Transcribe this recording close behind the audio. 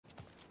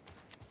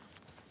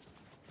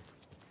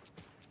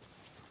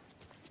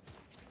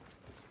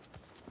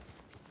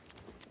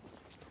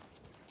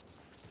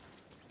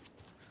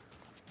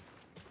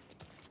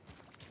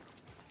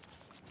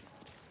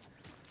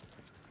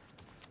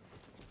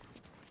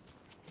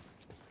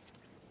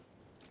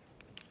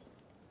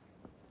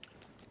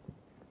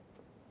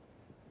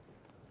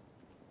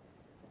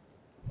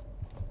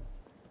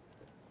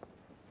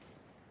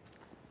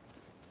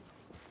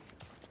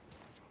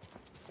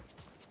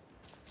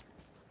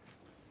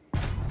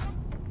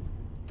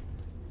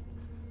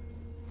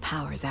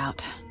power's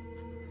out.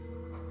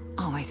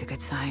 Always a good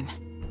sign.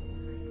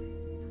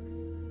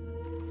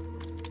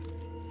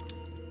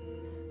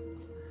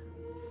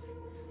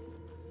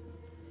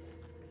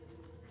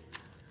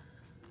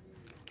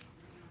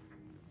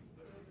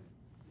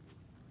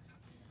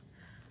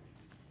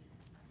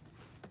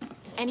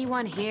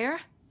 Anyone here?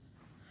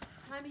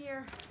 I'm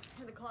here,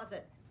 in the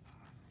closet.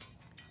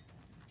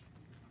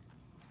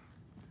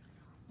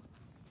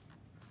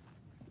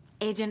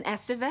 Agent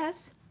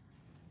Estevez?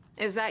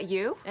 Is that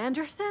you?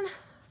 Anderson?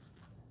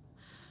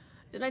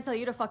 Didn't I tell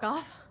you to fuck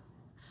off?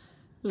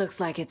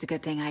 Looks like it's a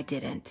good thing I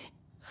didn't.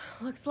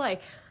 Looks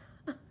like.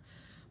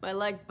 My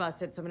leg's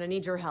busted, so I'm gonna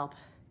need your help.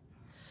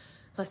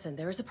 Listen,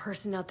 there is a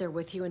person out there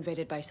with you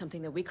invaded by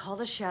something that we call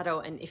the Shadow,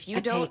 and if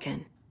you don't...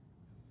 Taken.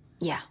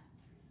 Yeah,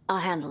 I'll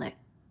handle it.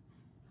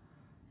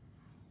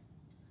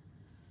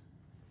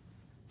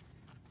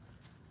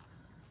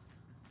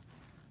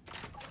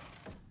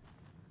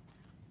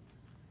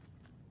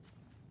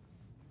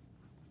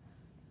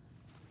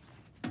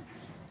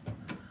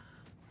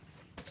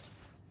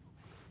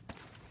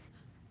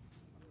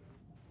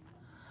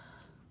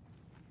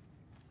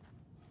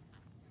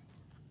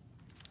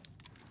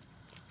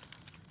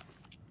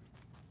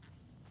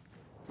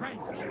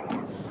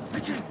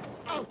 Pigeon,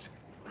 out!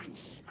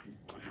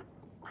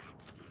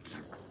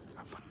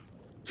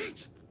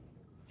 Eat!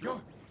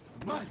 You're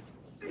mine!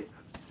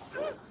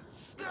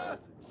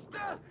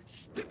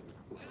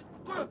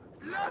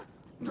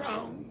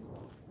 Down!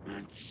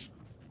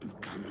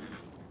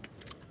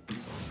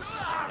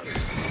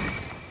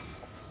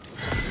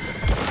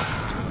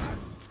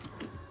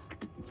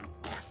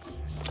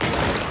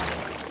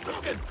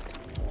 Logan!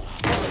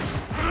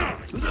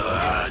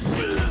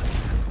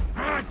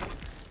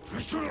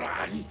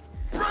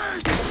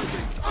 Break!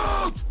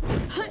 Out!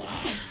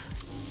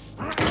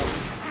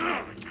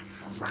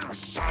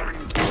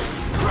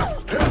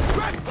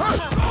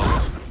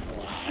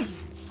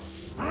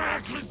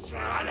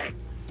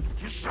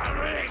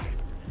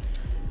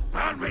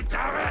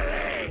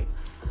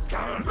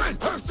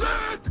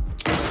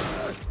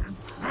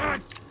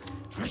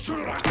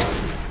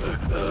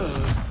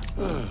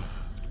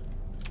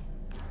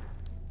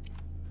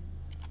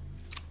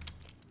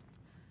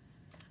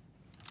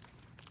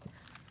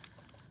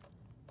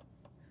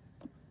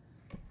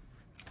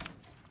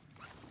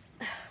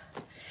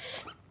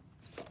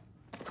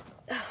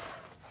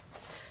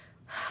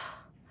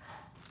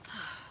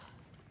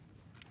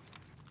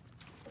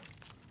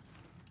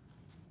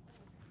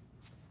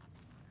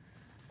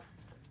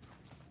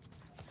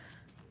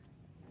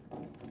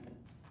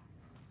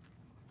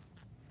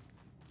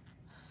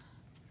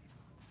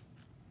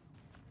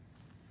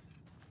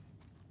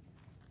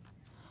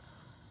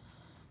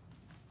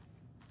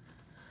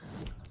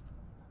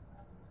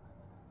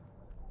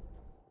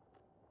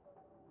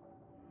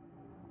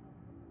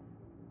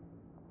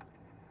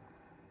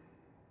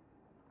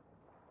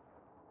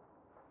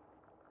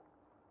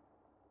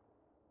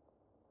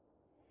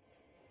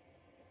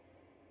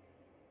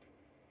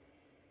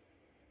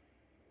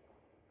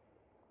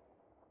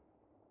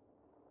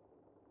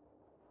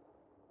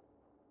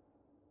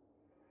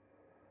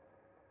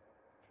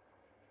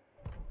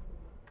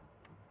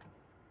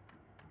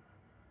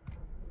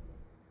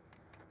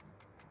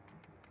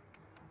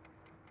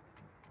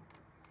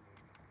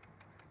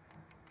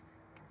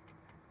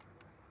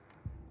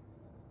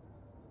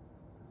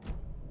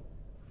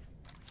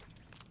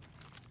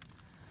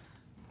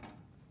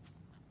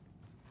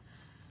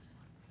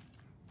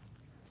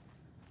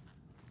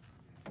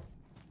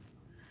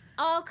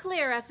 All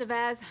clear,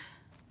 Estevez.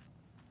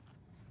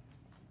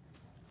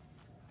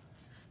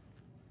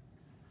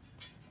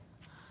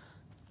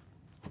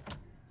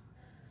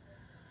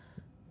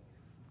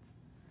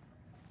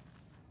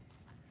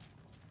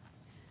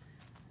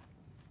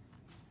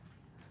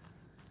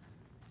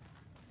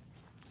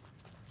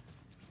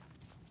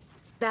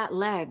 That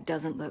leg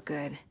doesn't look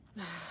good.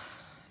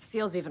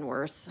 Feels even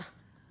worse.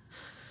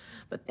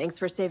 But thanks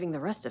for saving the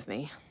rest of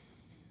me.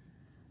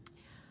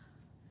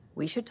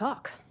 We should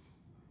talk.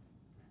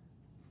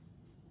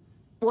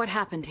 What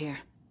happened here?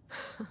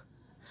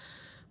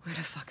 Where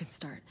to fucking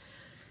start?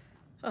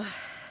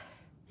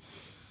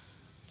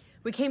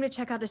 We came to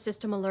check out a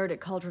system alert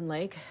at Cauldron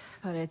Lake,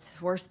 but it's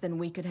worse than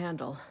we could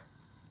handle.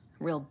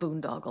 Real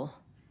boondoggle.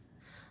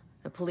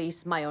 The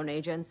police, my own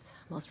agents,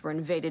 most were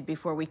invaded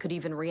before we could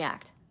even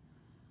react.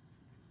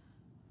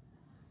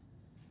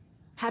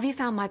 Have you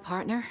found my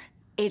partner,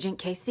 Agent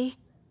Casey?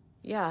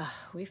 Yeah,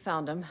 we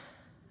found him.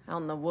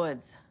 Out in the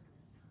woods.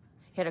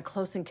 He had a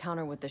close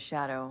encounter with the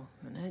Shadow,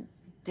 and it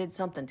did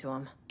something to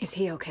him. Is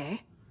he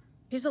okay?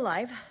 He's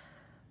alive.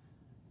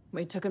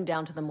 We took him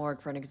down to the morgue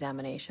for an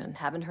examination.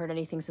 Haven't heard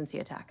anything since the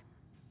attack.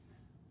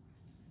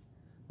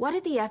 What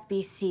did the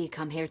FBC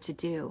come here to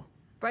do?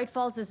 Bright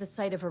Falls is the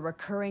site of a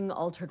recurring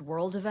Altered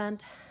World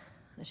event.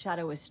 The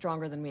Shadow is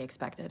stronger than we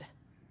expected.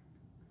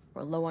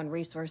 We're low on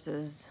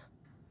resources,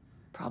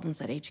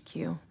 problems at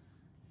HQ.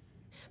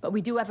 But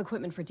we do have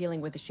equipment for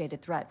dealing with the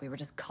shaded threat. We were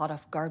just caught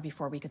off guard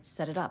before we could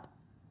set it up.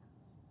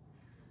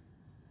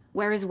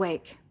 Where is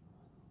Wake?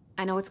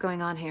 I know what's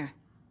going on here.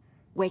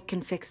 Wake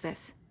can fix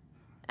this.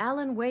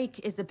 Alan Wake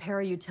is a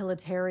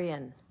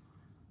para-utilitarian.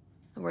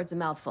 The word's a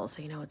mouthful,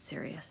 so you know it's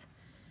serious.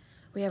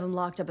 We have him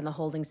locked up in the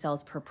holding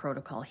cells per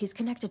protocol. He's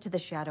connected to the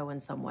Shadow in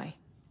some way.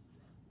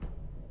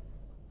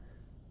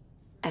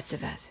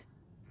 Estevez,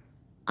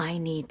 I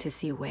need to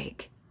see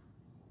Wake.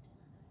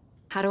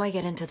 How do I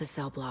get into the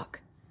cell block?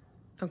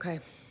 Okay.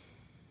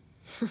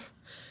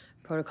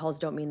 Protocols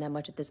don't mean that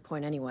much at this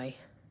point anyway.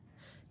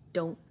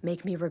 Don't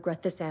make me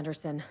regret this,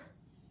 Anderson.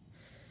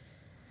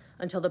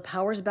 Until the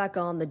power's back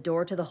on, the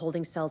door to the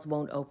holding cells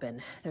won't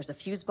open. There's a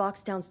fuse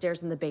box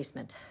downstairs in the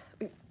basement.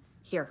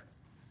 Here.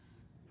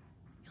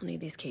 You'll need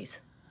these keys.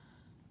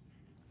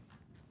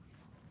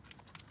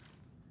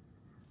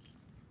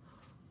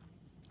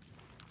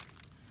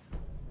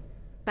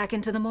 Back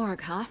into the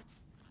morgue, huh?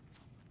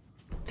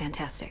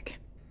 Fantastic.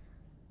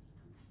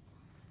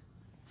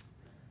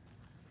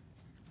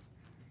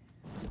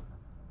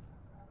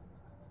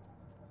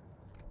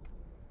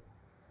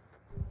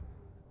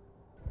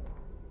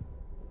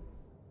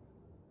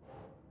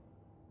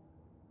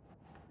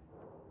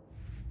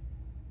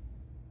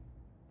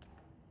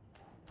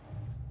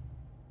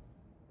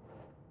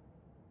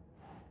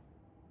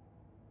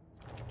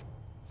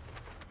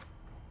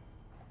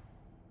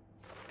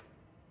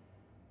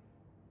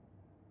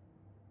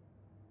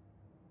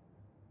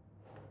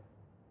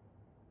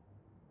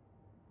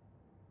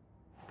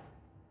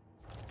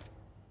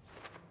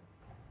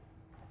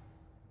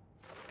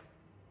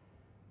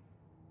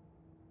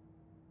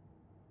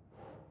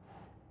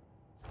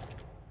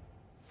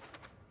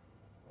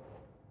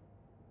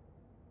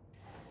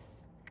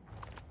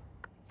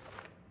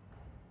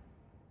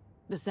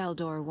 The cell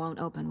door won't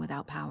open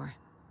without power.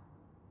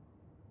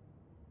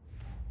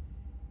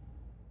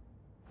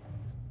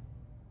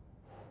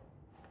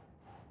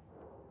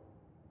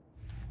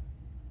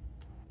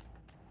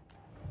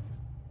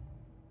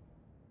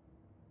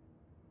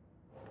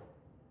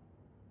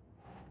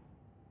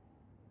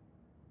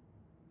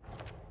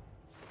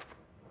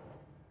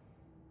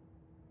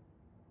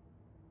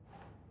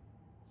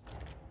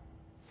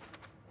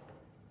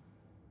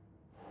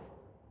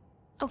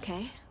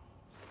 Okay.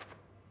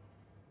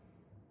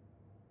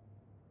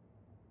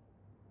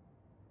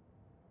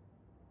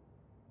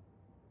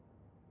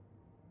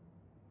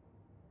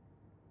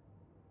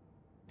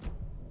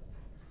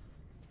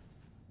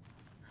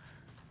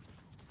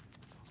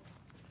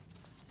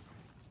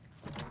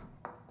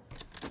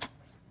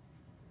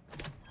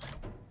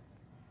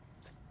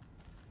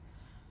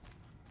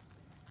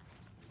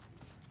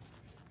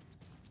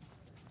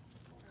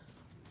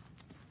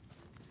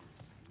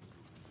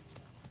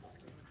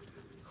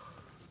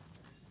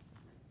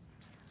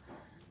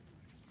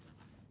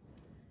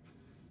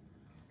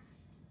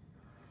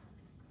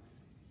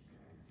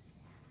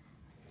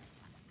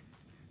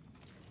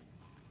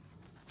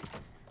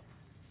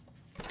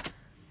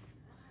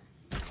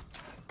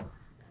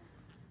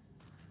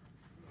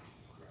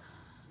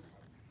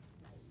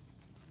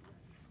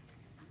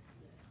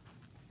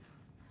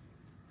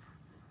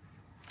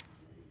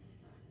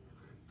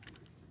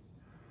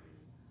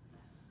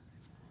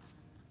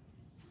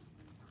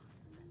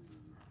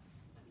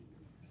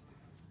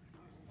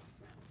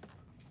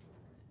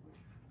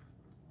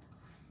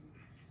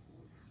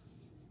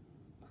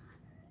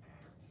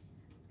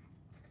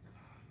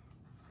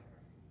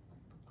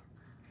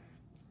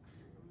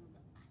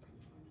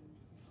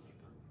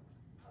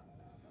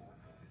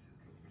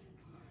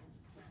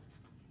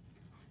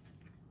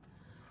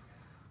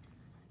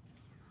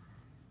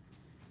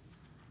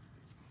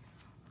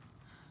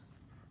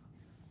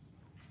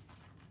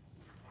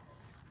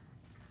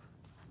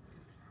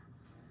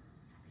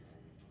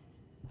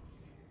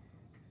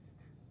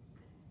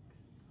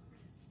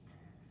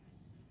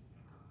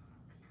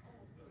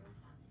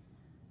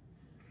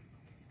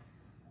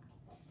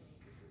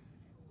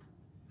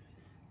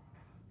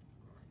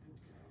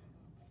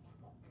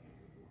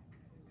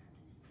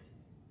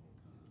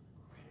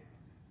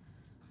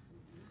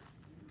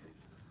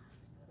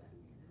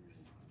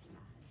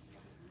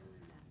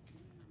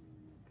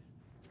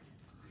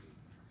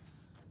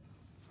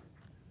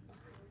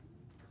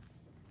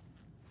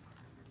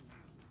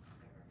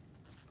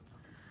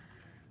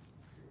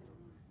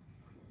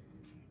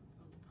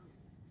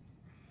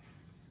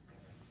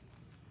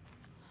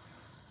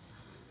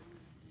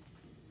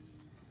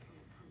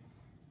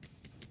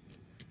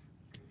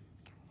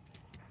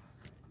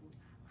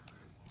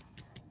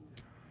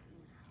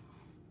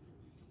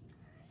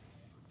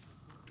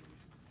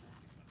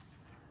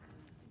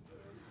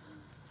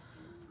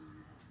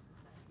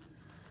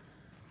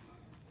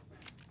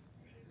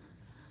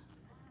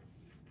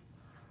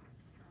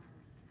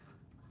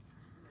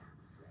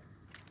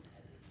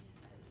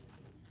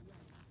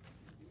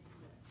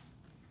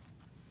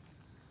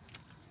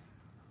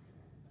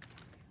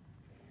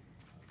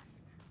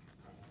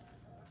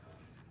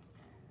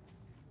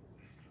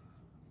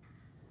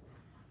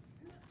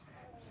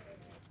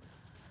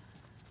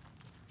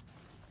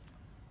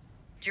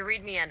 Did you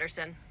read me,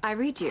 Anderson? I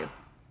read you.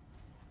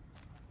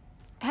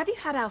 Have you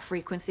had our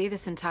frequency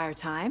this entire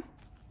time?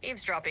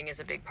 Eavesdropping is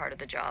a big part of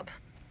the job.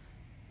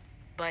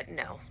 but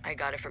no, I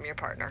got it from your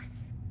partner.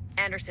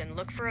 Anderson,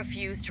 look for a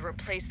fuse to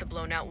replace the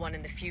blown out one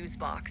in the fuse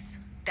box.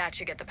 That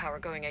should get the power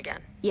going again.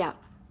 Yeah.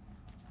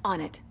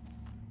 On it.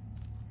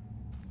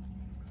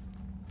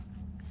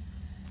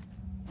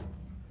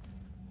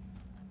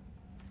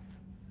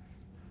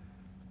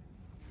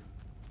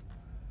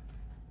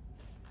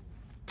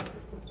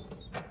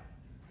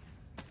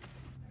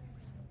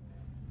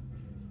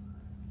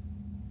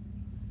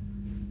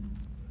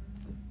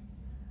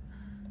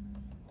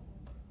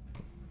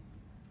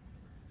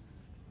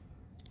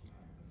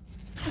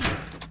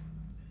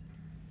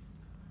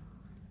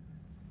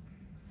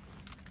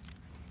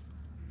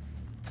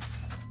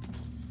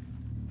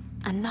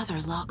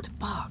 Another locked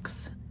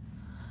box.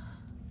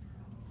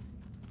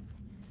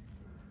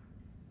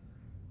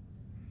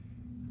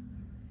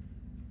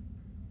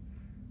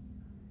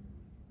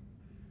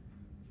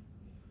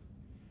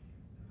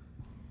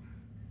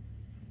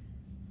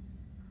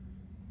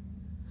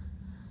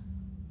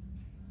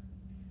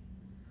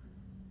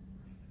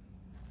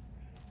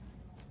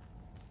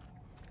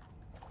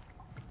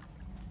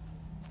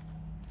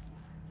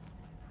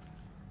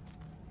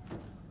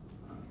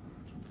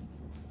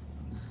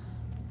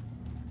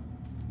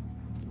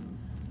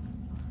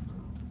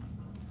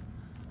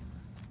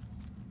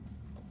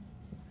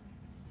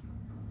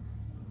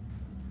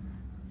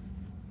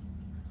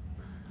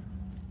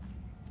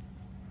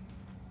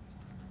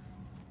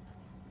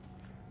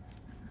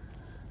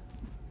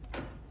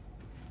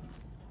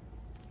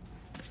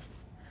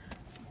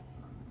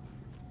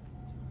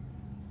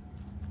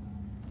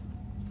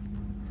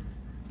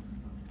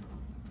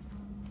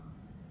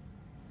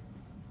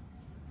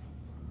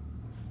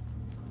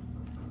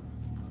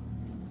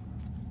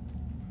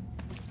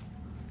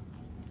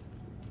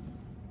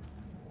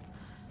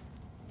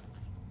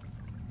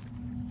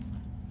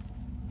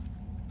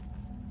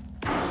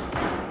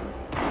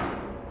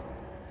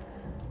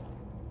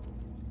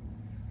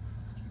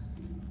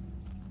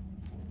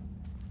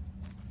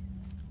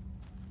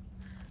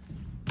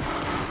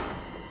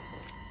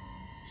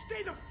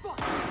 Stay the fuck!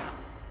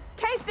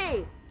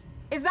 Casey!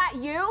 Is that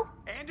you?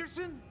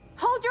 Anderson?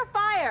 Hold your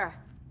fire!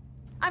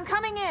 I'm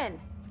coming in!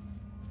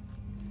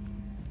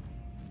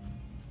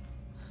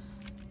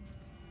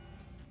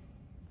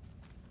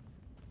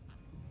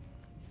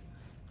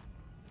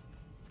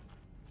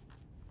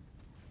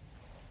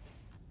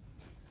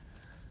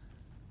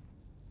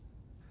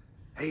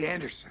 Hey,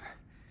 Anderson.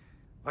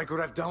 Like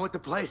what I've done with the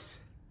place?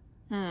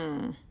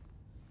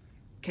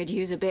 Could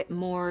use a bit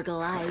more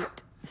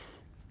light.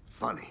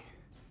 Funny.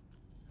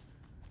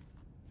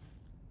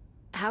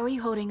 How are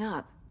you holding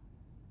up?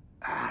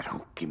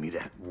 Don't give me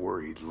that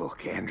worried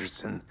look,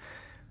 Anderson.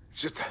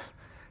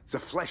 It's a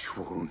flesh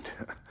wound.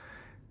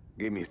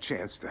 Gave me a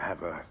chance to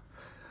have a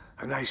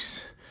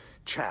nice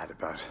chat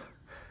about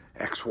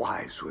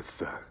ex-wives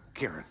with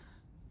Kieran.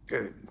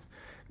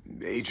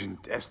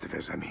 Agent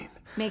Estevez, I mean.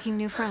 Making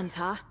new friends,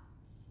 huh?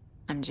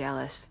 I'm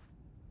jealous.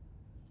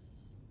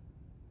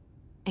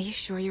 Are you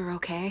sure you're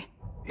okay?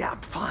 Yeah, I'm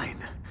fine.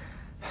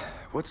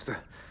 What's the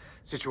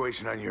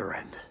situation on your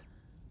end?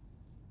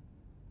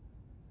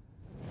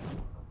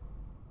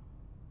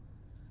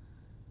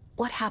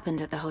 What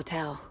happened at the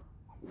hotel?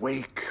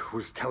 Wake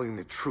was telling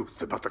the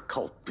truth about the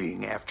cult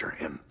being after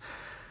him.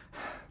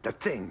 That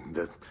thing,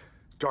 the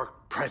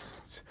dark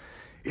presence,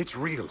 it's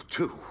real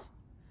too.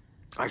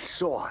 I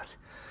saw it.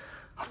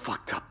 A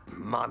fucked up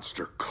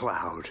monster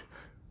cloud.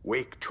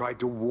 Wake tried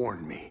to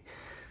warn me.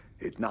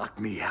 It knocked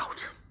me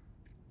out.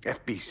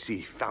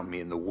 FBC found me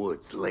in the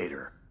woods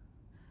later.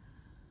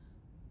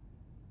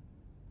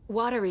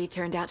 Watery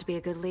turned out to be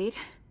a good lead.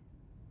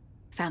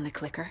 Found the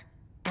clicker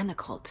and the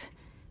cult.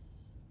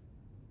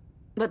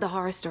 But the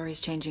horror story's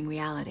changing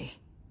reality.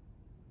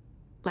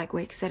 Like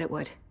Wake said it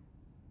would.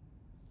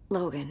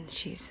 Logan,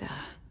 she's,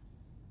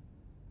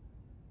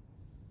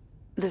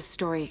 the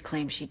story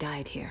claims she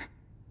died here.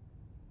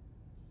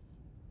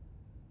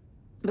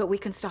 But we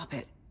can stop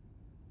it.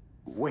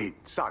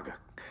 Wait, Saga.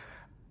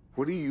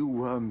 What do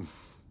you,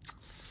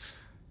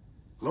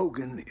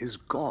 Logan is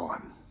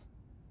gone.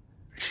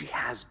 She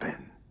has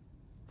been.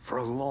 For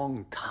a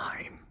long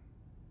time.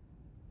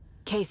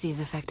 Casey's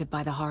affected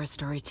by the horror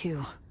story,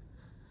 too.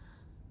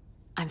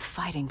 I'm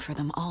fighting for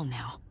them all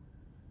now.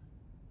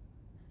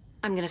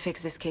 I'm gonna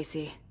fix this,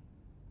 Casey.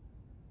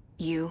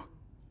 You,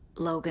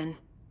 Logan,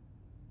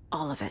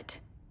 all of it.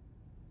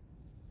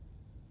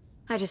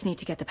 I just need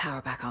to get the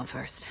power back on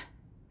first.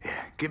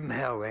 Yeah, give him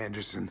hell,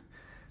 Anderson.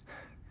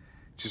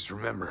 Just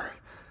remember,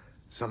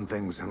 some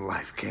things in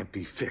life can't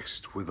be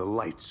fixed with a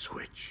light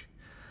switch.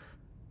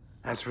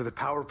 As for the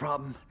power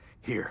problem,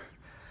 here.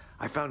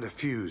 I found a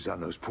fuse on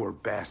those poor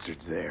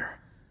bastards there.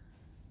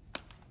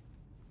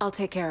 I'll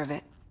take care of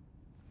it.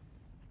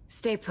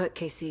 Stay put,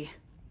 Casey.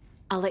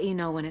 I'll let you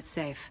know when it's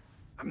safe.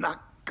 I'm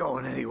not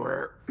going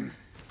anywhere.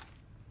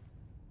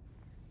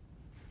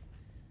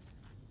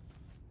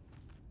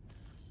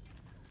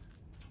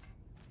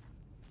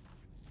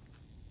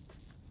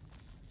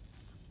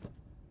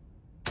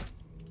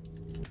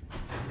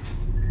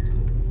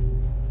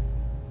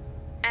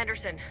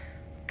 Anderson,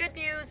 good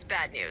news,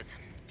 bad news.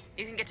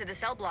 You can get to the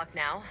cell block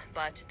now,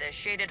 but the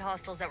shaded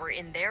hostiles that were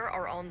in there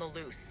are on the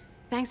loose.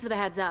 Thanks for the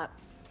heads up.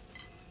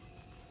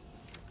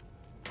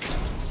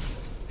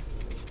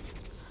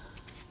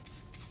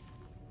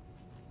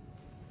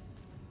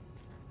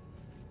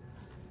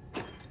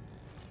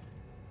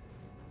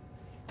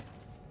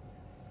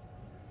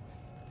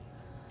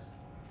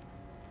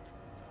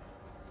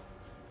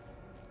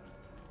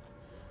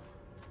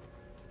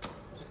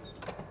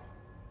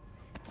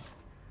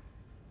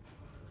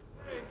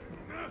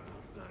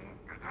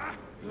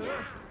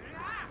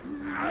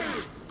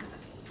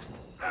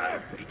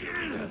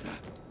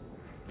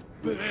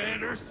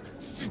 Banners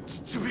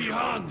to be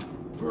hung.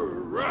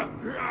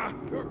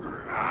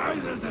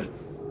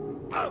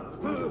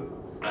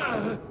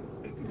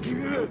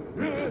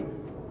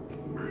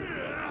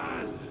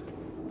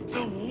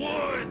 The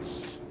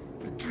woods.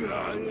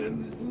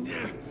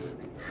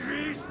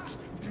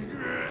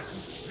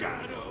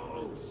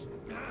 Shadows.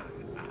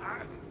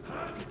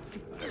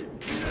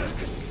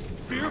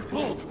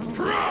 Fearful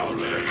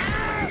prowling.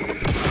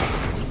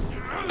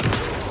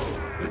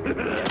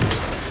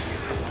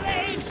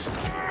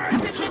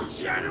 The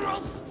general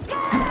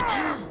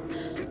store!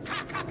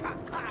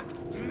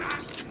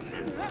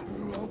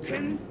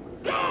 Broken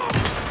door!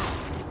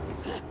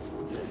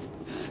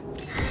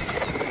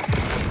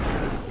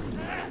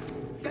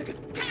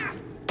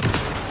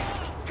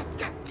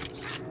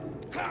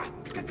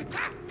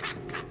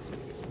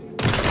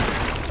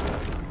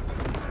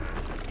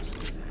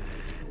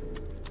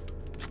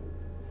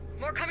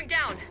 More coming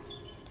down.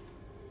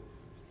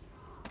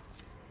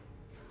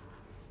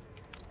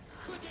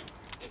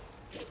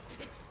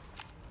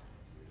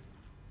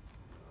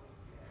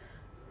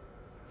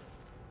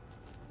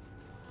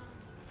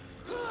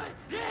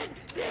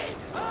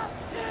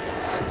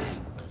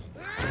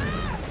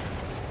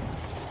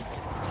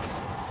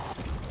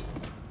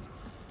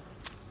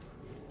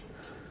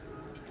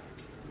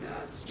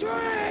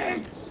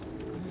 Strength!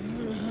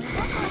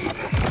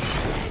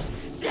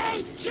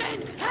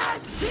 Station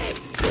has been...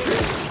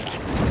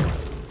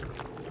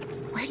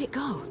 Where'd it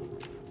go?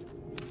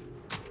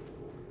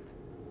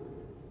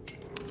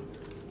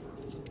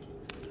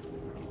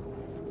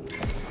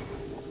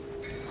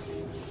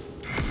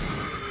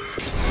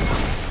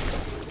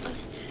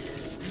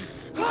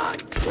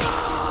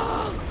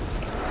 Control!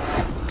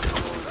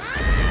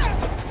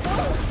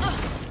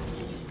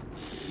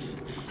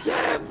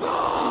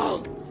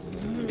 Simple!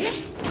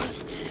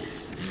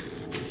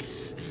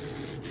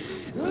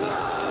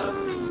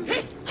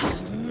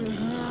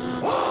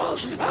 All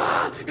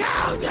out!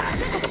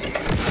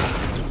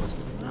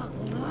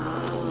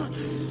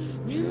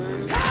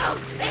 Out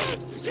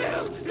into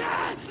the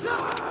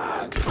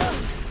dark!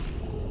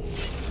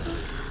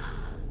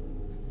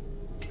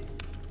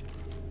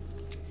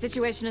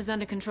 Situation is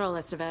under control,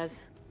 Estevez.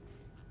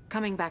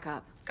 Coming back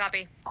up.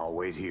 Copy. I'll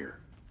wait here.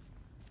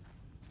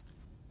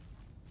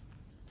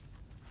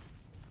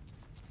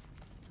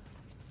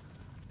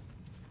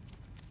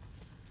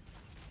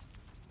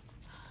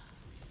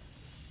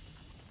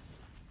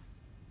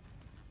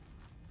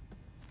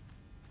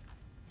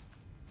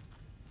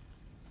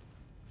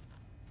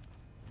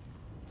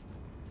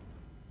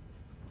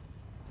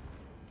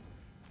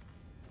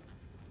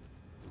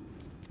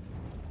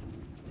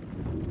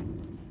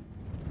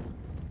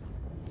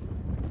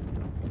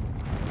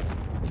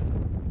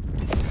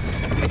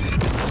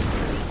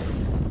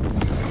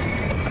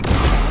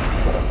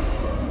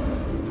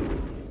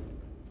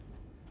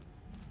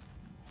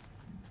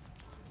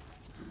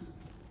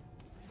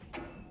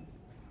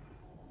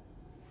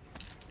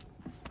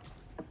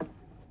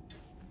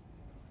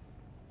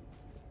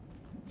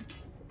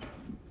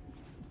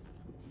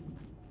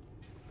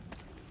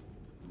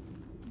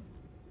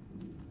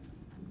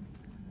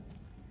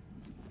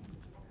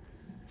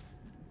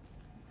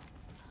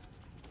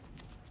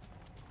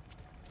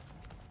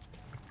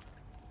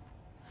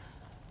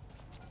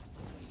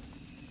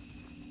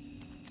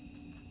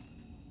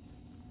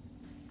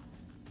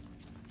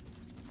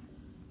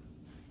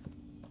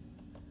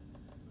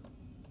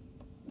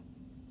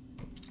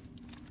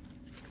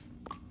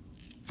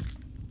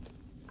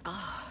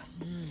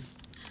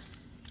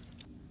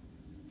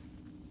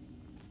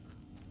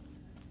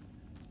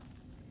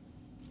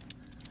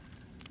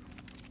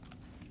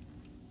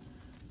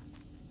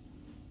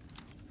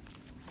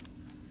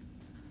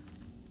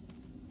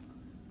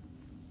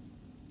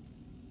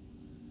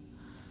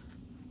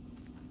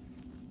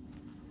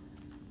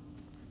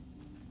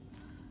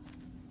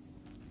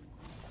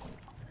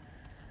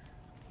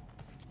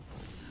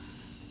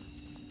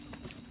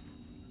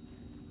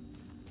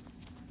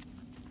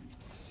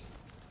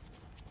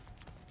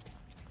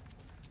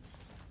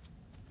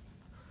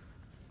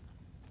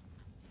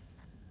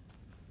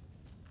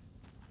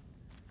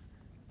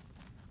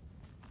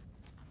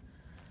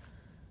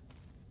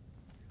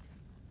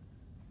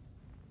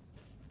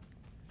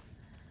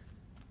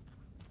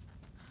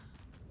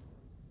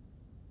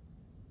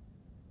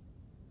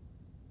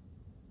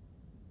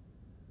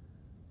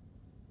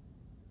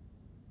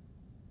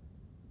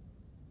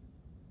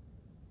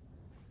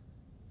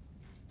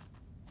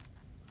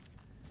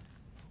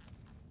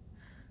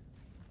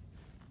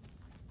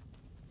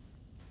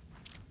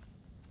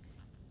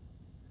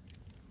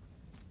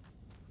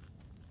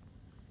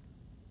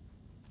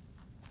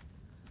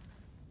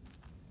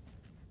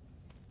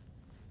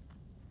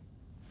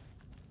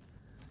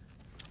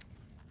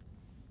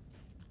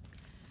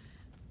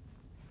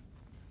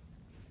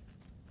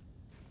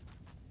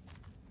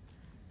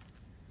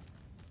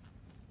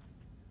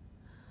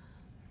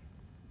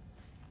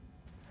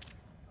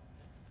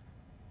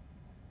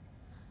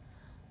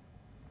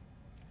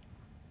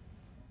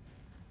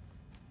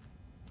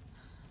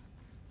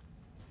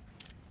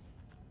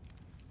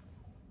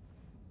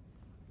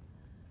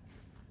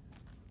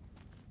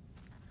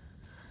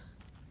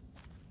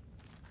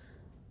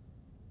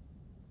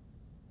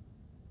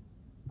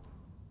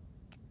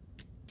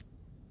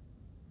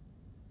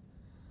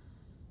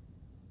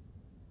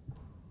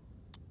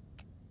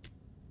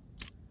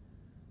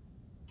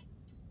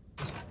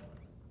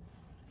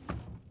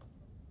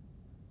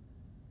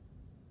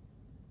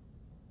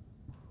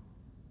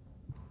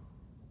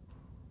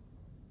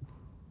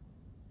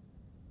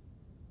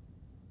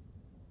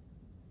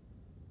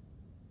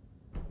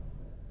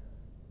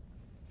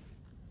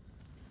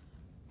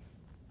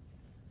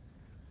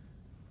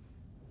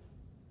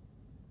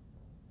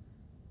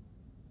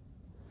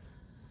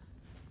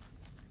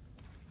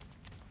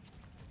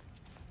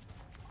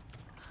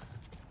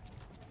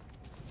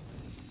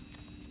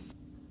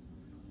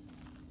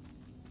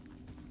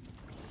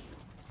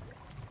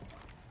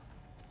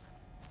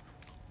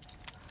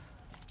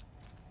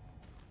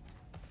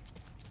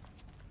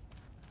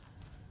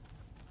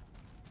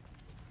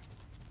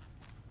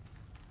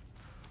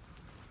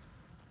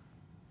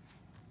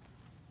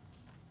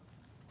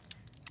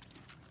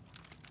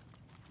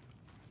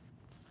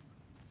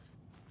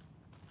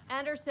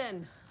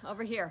 Anderson,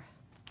 over here.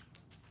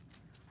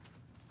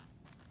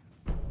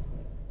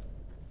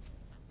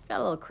 Got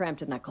a little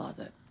cramped in that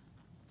closet.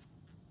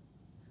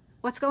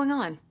 What's going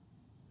on?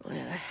 We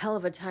had a hell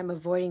of a time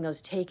avoiding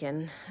those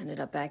taken. Ended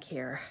up back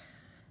here.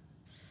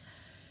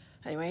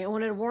 Anyway, I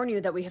wanted to warn you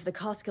that we have the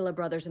Koskela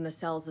brothers in the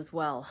cells as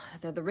well.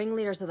 They're the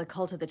ringleaders of the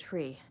cult of the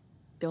tree.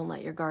 Don't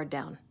let your guard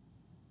down.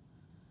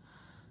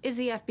 Is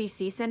the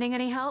FBC sending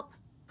any help?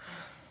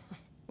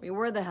 We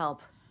were the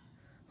help.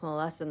 Well,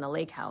 us and the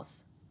lake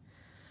house.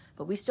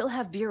 But we still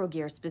have bureau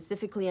gear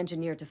specifically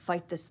engineered to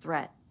fight this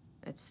threat.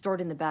 It's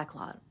stored in the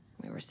backlot.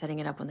 We were setting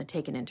it up when the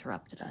Taken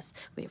interrupted us.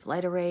 We have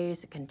light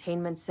arrays, a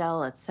containment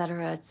cell,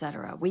 etc.,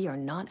 etc. We are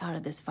not out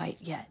of this fight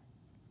yet.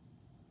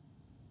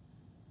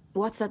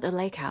 What's at the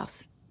lake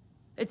house?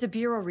 It's a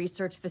bureau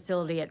research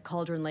facility at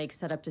Cauldron Lake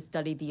set up to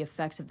study the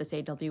effects of this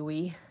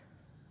AWE.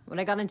 When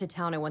I got into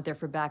town, I went there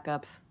for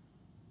backup.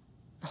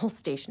 The whole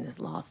station is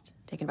lost,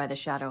 taken by the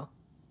Shadow.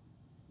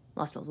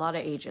 Lost a lot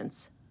of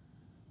agents.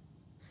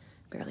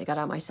 Barely got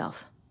out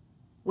myself.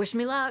 Wish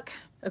me luck.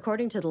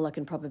 According to the Luck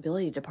and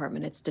Probability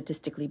Department, it's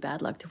statistically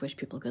bad luck to wish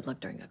people good luck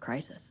during a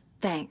crisis.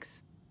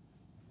 Thanks.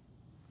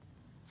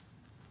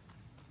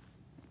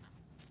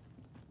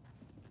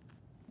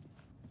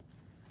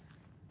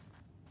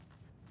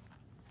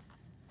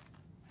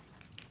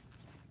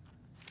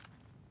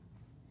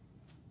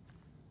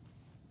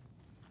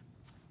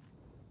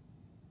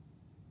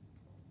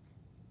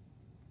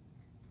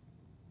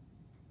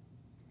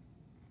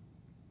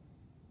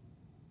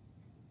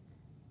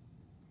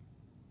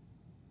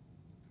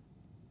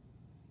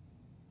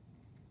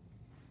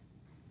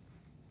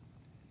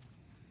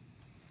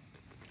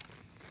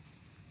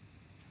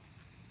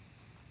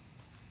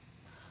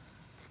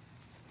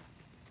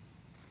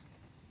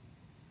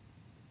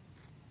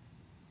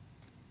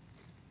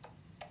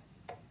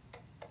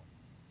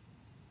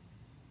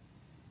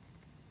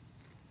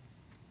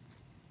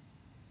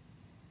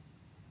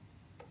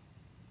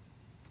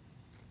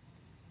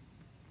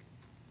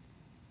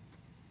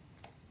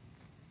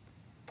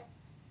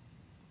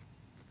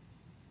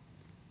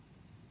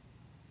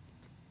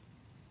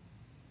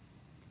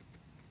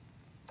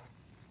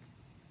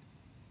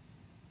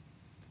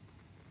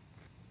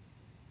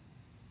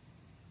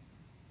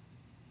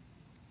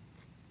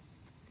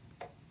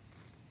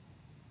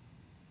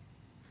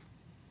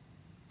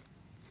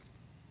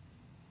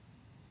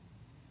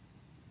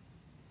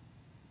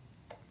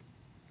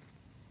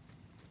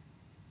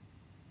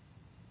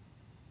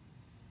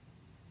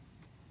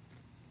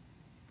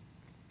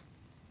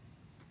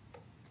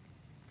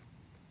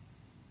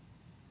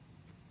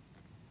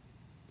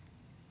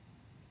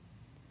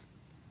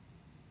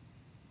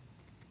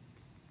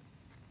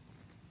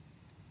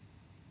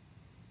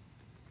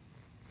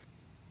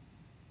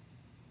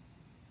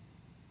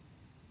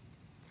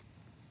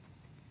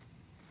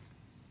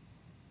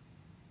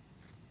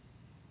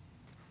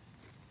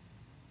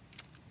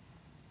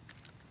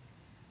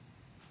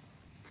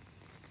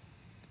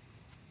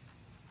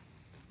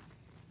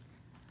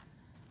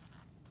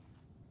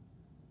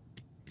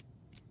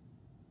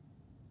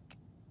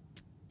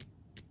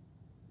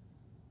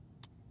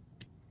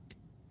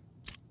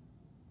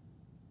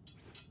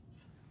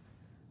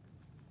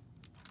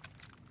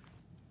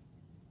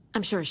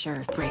 I'm sure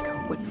Sheriff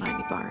Braco wouldn't mind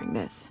me borrowing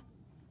this.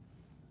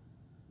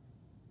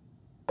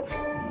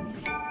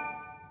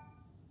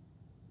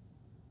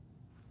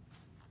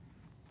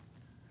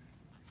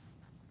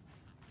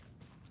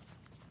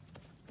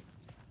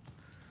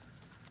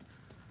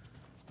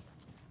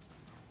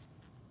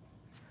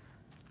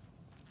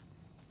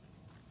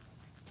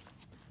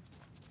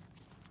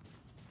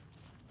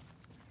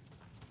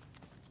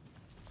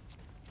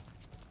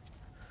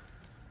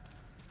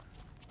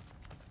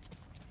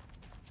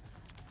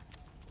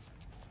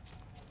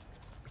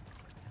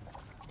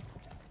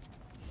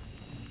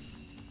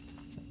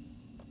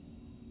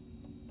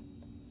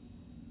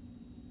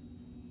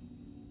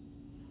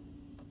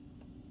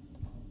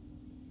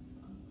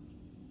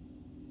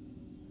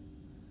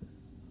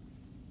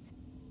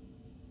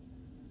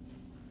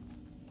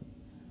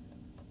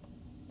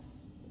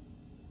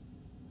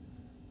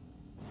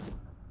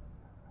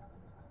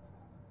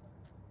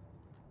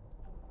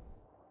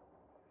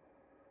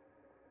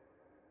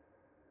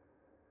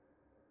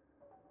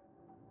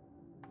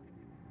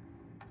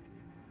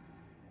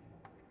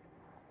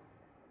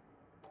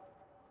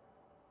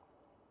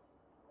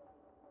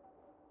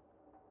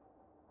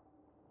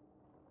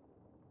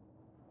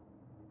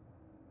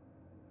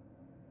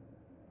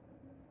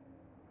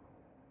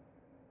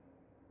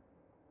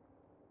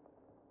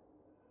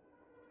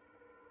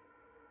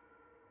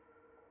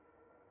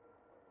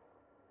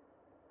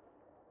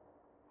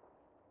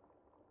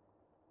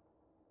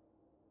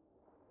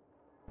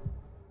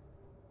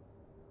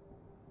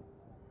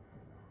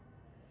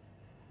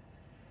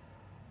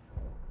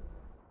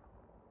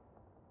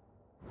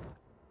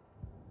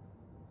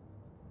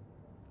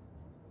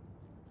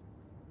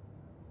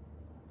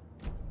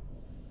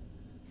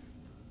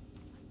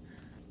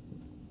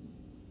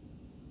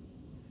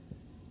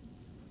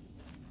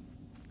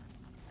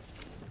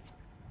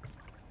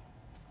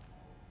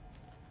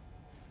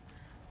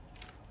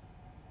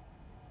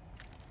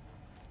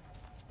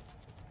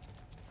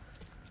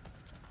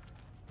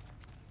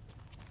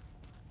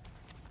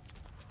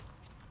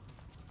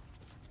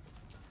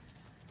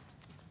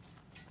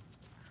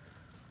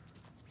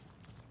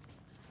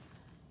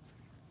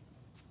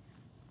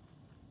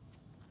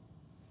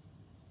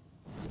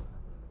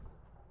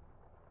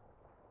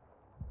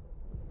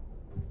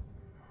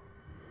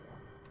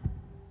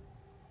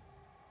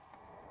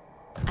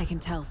 I can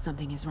tell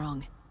something is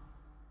wrong.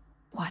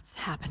 What's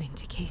happening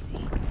to Casey?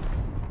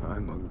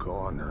 I'm a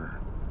goner.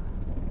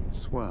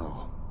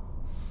 Swell.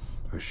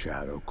 A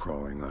shadow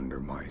crawling under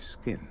my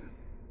skin.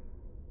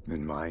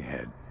 In my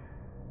head.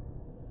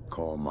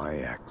 Call my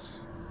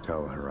ex.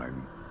 Tell her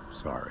I'm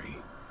sorry.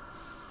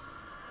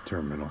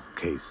 Terminal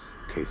case,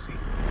 Casey.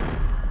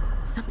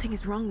 Something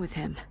is wrong with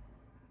him.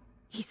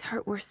 He's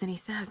hurt worse than he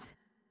says.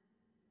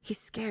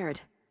 He's scared.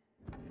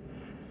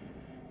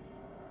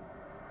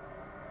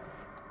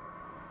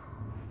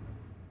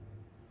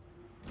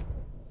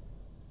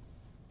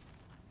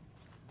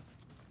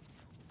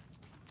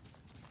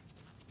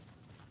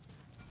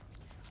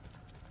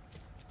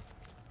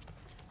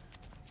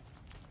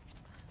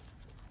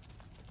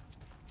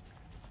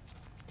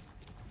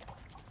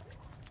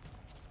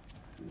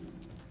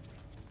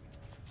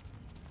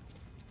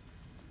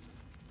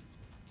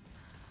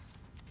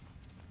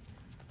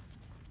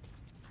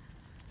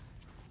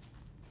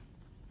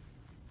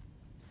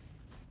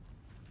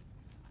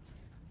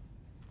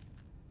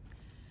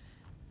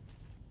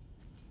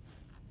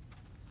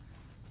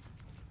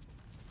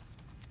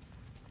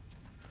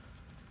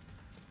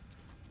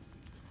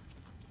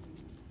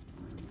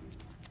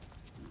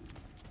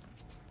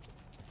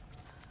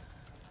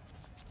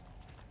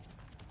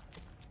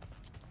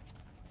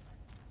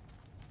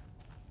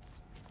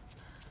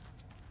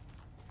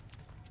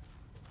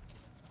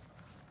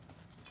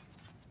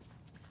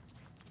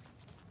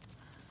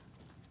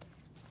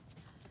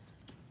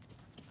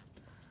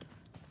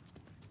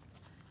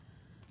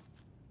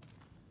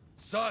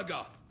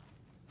 Saga!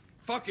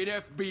 Fucking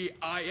FBI,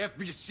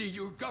 FBC,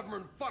 you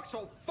government fucks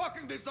all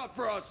fucking this up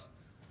for us!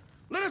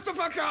 Let us the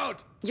fuck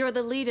out! You're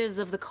the leaders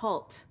of the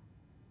cult.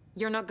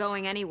 You're not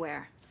going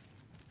anywhere.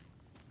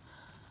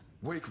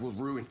 Wake will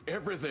ruin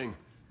everything.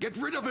 Get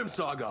rid of him,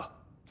 Saga!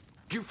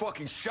 You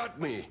fucking shot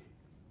me!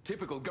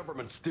 Typical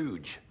government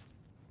stooge.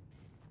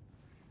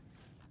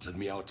 Let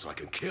me out so I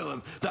can kill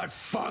him, that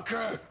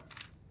fucker!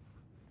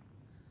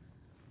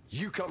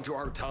 You come to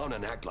our town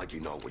and act like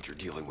you know what you're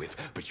dealing with,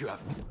 but you have...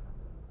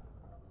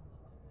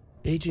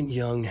 Agent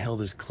Young held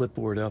his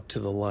clipboard up to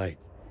the light.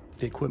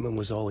 The equipment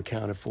was all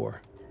accounted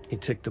for. He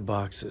ticked the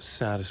boxes,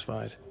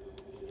 satisfied.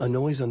 A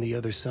noise on the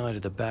other side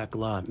of the back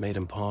lot made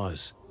him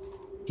pause.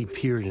 He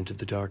peered into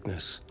the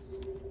darkness.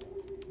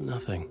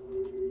 Nothing.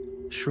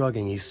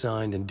 Shrugging, he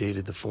signed and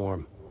dated the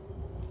form.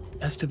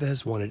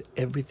 Estevez wanted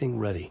everything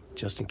ready,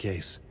 just in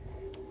case.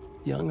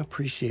 Young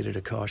appreciated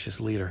a cautious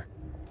leader.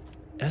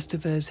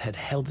 Estevez had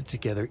held it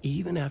together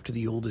even after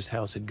the oldest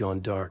house had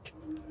gone dark.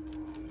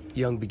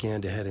 Young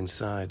began to head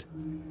inside.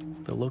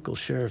 The local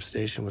sheriff's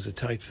station was a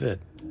tight fit,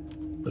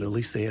 but at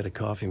least they had a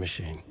coffee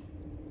machine.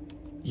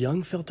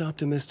 Young felt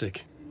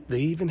optimistic.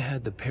 They even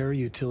had the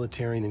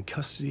para-utilitarian in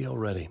custody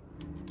already.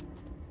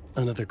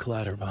 Another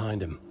clatter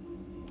behind him.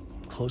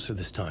 Closer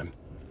this time.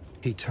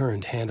 He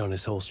turned, hand on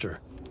his holster.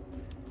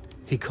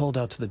 He called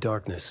out to the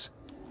darkness.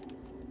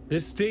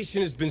 This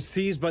station has been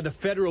seized by the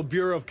Federal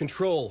Bureau of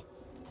Control.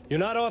 You're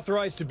not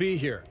authorized to be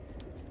here.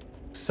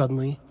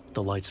 Suddenly,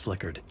 the lights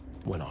flickered,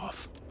 went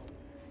off.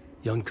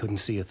 Young couldn't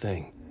see a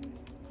thing.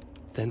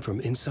 Then from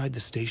inside the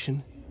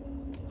station,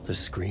 the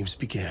screams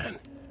began.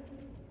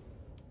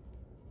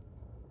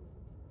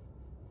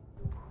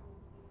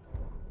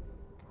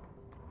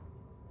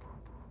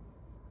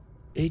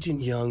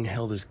 Agent Young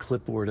held his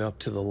clipboard up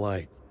to the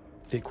light.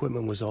 The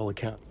equipment was all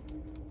accounted.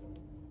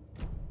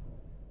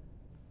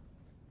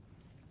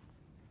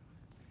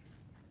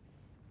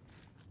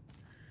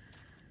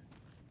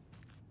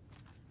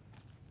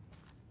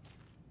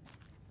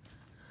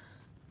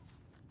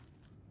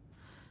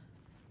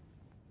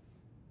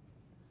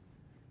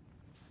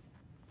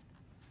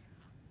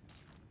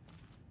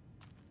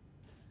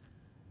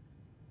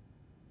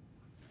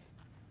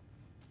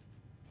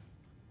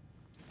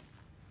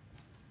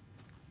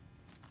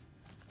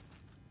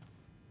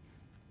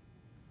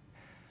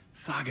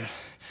 Saga,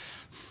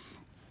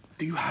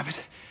 do you have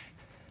it?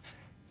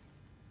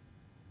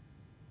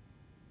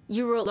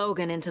 You wrote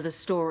Logan into the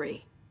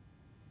story.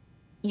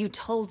 You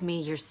told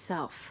me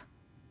yourself.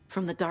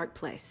 From the dark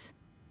place.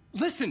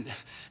 Listen,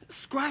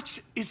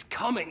 Scratch is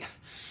coming.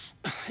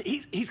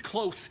 He's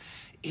close.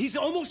 He's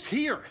almost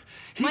here.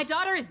 My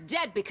daughter is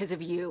dead because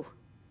of you.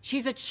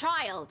 She's a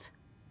child.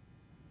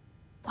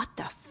 What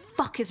the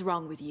fuck is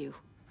wrong with you?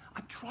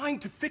 I'm trying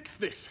to fix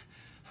this.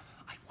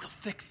 I will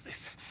fix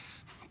this.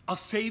 I'll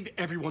save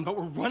everyone, but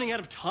we're running out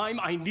of time.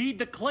 I need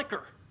the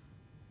clicker.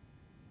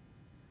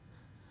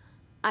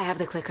 I have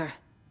the clicker.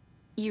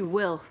 You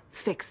will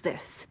fix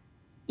this.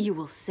 You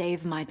will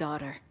save my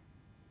daughter.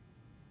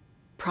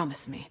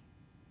 Promise me.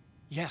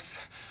 Yes,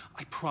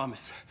 I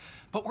promise.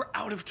 But we're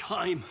out of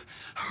time.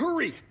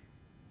 Hurry!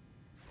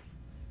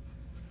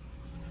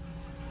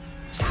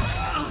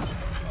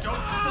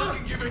 Don't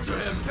fucking give it to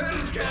him!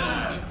 Didn't get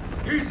him!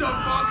 He's a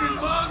fucking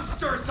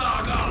monster,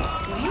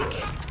 Saga!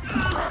 Wink?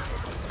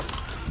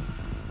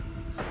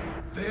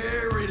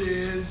 There it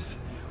is!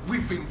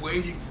 We've been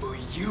waiting for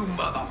you,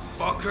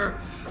 motherfucker!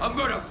 I'm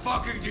gonna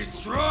fucking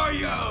destroy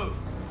you!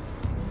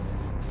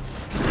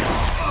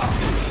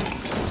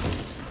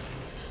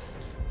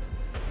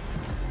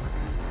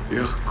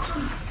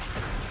 Jaakko.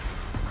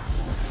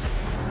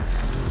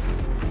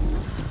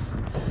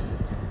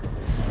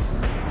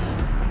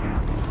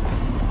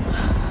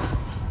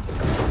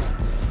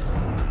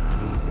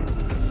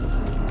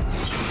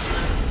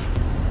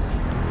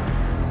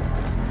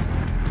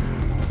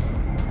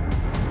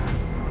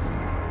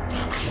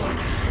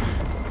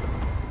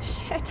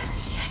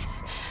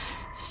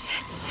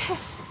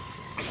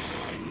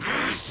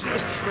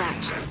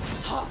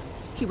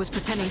 He was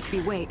pretending to be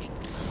awake.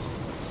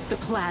 The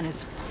plan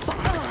is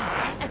fucked.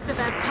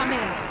 Estevez, come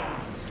in.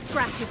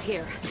 Scratch is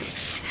here.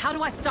 How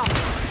do I stop him?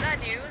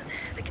 Bad news.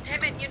 The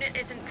containment unit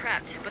isn't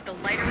prepped, but the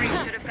light array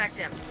should affect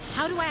him.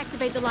 How do I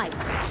activate the lights?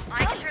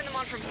 I can turn them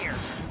on from here,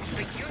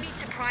 but you need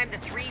to prime the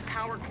 3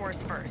 power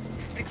cores first.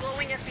 The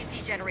glowing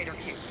FBC generator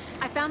cubes.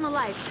 I found the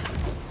lights.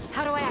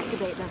 How do I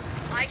activate them?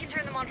 I can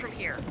turn them on from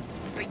here,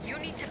 but you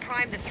need to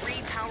prime the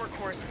 3 power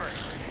cores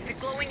first. The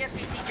glowing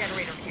FBC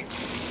generator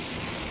cubes.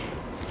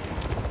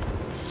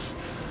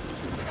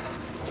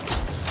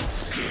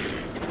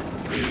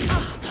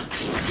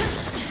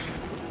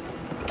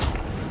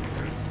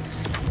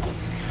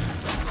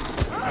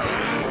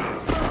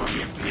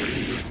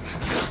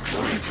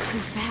 He's too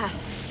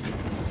fast.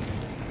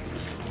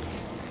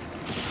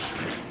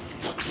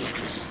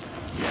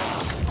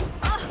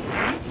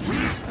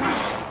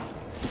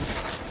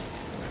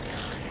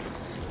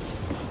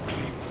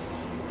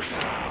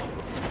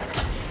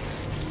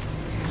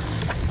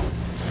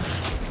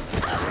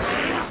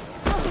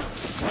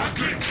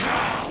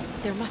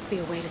 There must be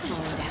a way to slow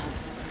him down.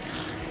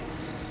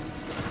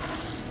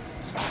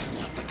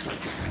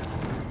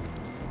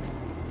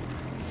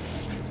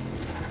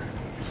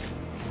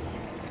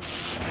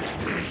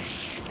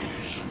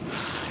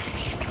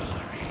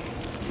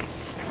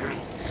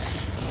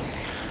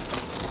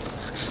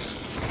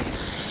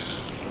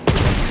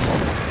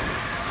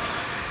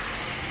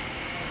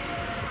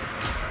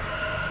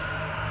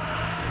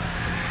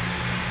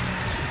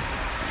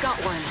 Got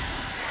one.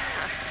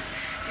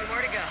 2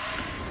 more to go.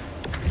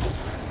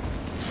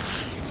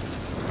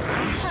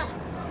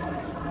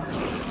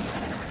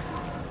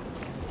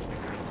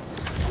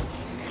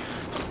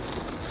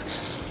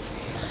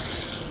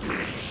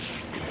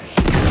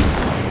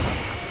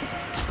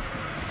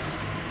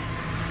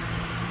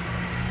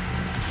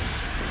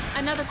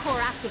 Another core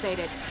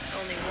activated.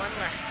 Only 1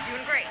 left.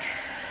 Doing great.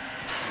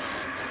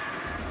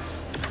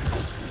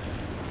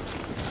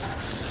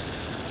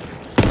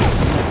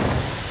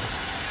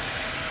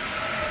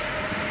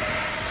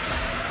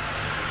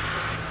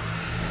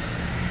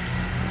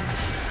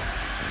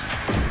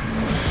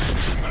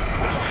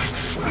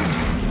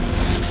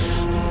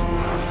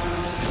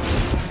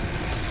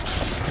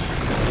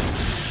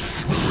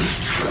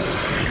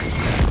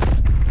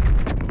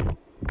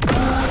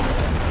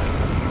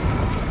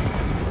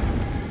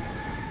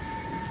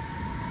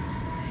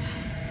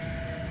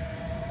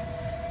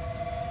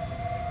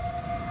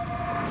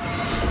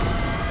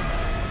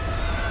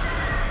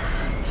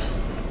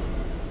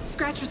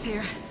 Scratch was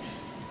here.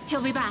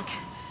 He'll be back.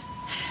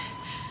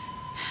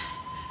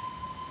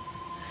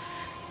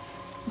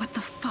 What the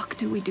fuck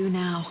do we do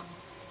now?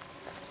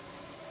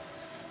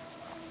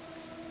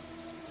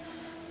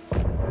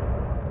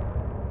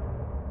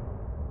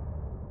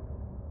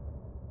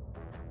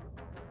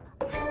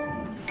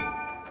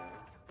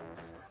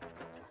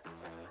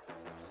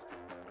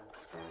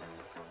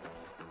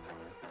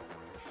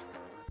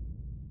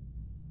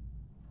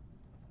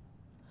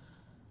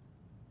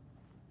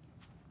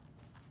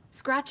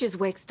 Scratch's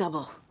wake's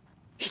double.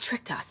 He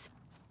tricked us.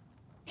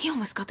 He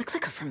almost got the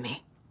clicker from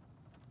me.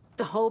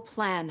 The whole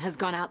plan has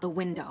gone out the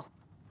window.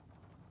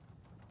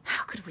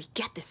 How could we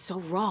get this so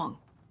wrong?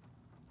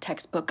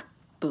 Textbook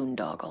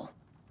boondoggle.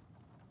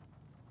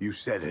 You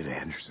said it,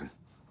 Anderson.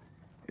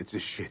 It's a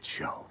shit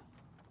show.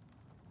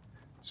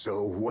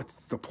 So what's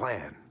the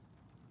plan?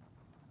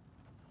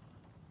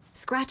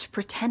 Scratch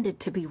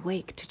pretended to be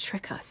Wake to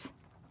trick us.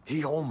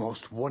 He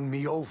almost won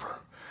me over.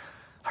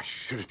 I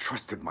should have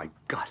trusted my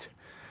gut.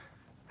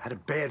 Had a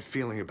bad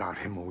feeling about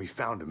him when we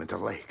found him at the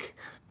lake.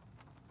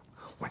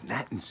 When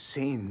that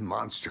insane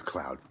monster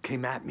cloud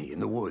came at me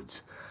in the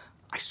woods,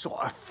 I saw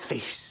a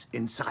face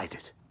inside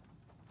it.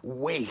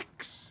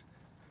 Wake's.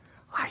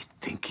 I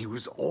think he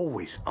was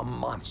always a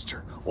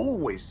monster.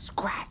 Always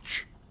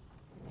Scratch.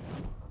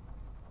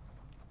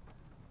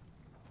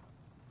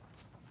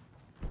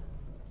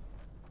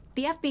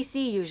 The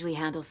FBC usually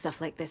handles stuff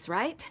like this,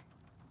 right?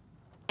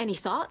 Any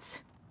thoughts?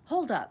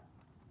 Hold up.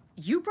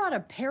 You brought a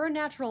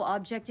paranatural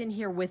object in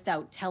here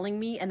without telling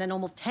me and then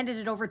almost handed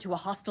it over to a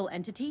hostile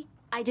entity?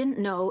 I didn't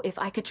know if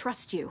I could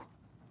trust you.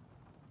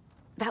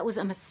 That was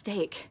a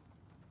mistake.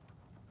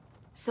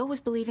 So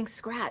was believing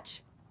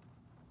Scratch.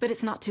 But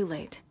it's not too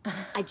late.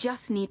 I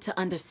just need to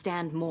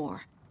understand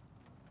more.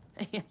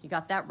 You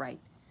got that right.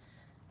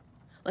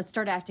 Let's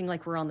start acting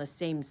like we're on the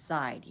same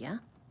side, yeah?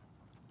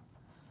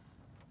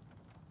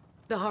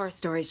 The horror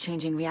story's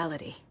changing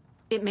reality.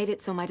 It made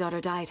it so my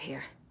daughter died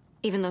here,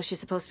 even though she's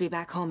supposed to be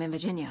back home in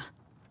Virginia.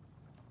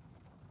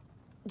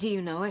 Do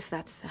you know if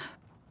that's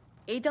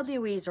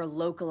AWEs are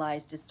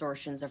localized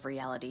distortions of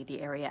reality.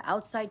 The area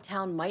outside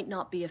town might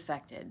not be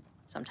affected.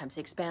 Sometimes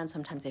they expand,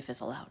 sometimes they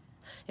fizzle out.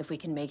 If we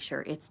can make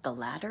sure it's the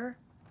latter,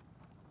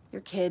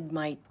 your kid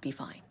might be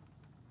fine.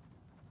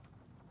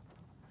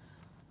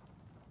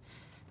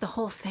 The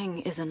whole thing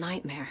is a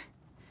nightmare.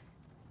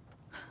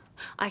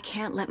 I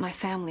can't let my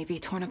family be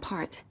torn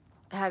apart.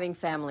 Having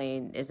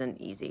family isn't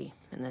easy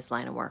in this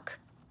line of work.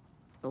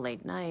 The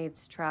late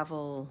nights,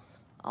 travel,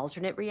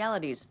 alternate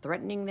realities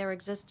threatening their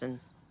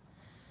existence.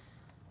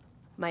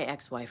 My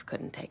ex-wife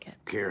couldn't take it.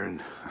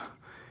 Karen,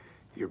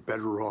 you're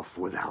better off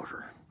without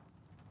her.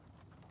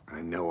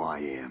 I know I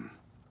am.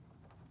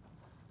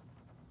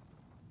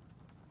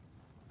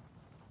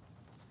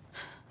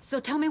 So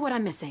tell me what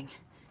I'm missing.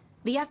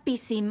 The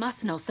FBC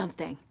must know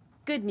something.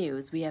 Good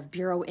news, we have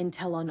Bureau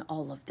intel on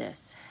all of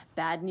this.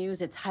 Bad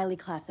news, it's highly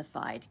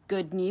classified.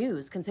 Good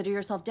news, consider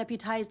yourself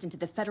deputized into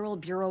the Federal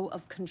Bureau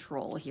of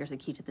Control. Here's a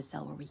key to the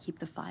cell where we keep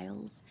the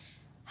files.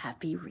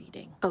 Happy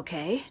reading.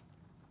 Okay.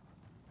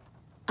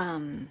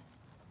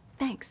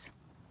 Thanks.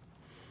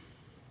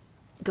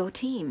 Go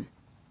team.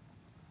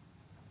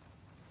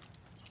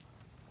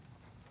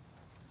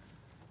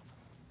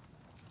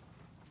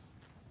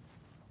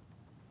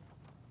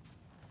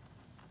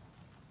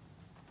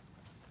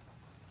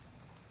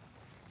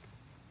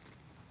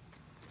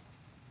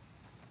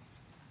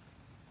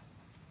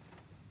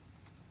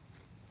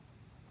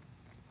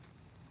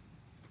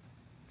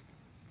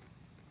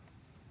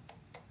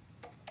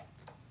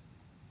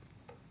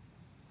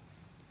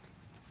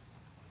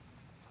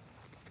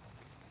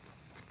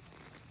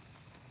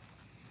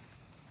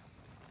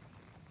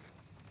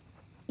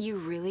 You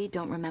really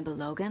don't remember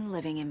Logan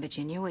living in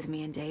Virginia with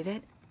me and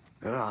David?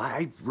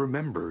 I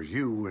remember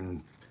you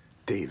and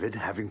David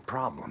having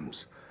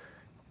problems.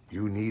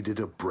 You needed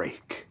a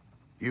break.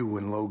 You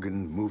and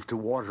Logan moved to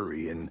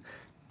Watery and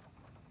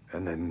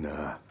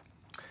then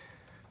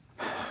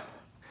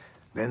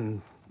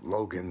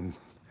Logan,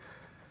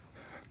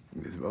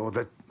 well,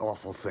 that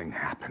awful thing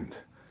happened.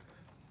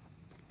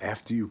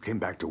 After you came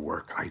back to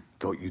work, I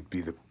thought you'd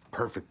be the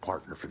perfect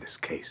partner for this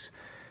case,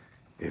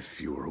 if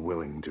you were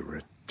willing to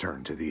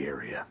return to the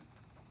area.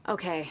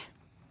 Okay.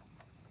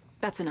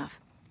 That's enough.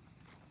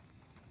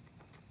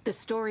 The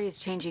story is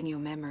changing your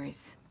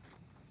memories.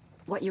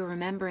 What you're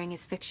remembering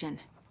is fiction.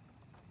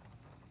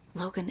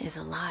 Logan is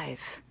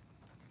alive.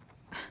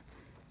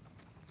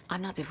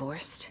 I'm not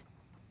divorced.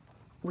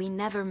 We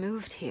never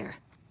moved here.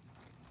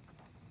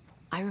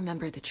 I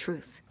remember the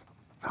truth.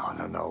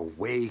 No.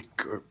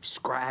 Wake or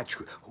Scratch,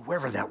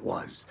 whoever that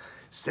was,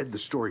 said the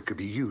story could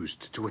be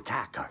used to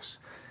attack us.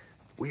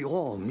 We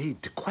all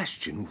need to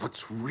question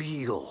what's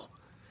real.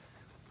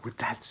 With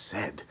that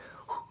said,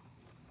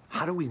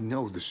 how do we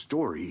know the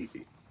story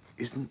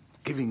isn't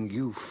giving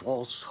you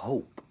false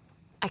hope?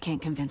 I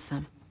can't convince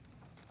them.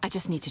 I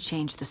just need to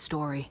change the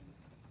story.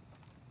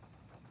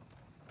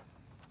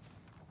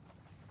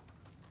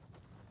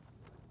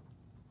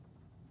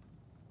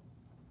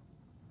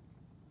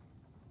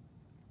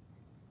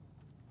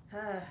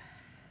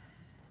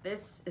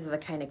 This is the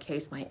kind of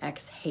case my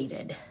ex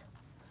hated.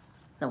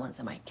 The ones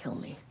that might kill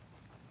me.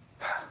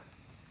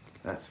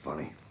 That's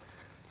funny.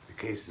 The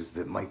cases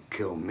that might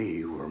kill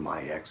me were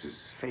my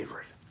ex's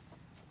favorite.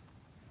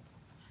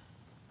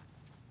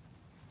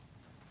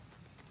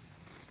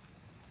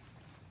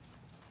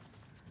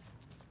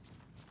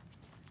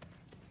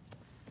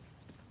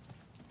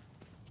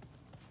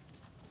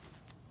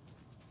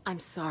 I'm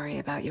sorry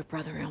about your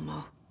brother,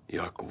 Ilmo.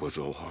 Jaakko was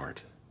all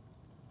heart.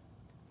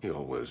 He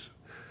always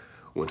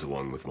went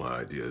along with my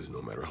ideas,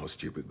 no matter how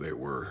stupid they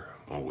were.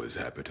 Always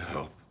happy to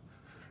help.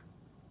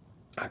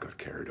 I got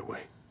carried away.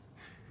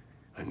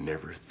 I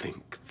never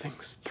think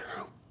things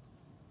through.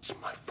 It's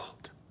my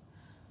fault.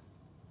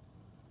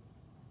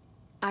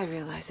 I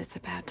realize it's a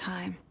bad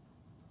time.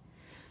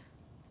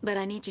 But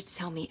I need you to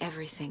tell me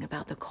everything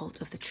about the cult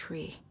of the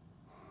tree.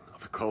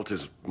 The cult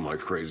is my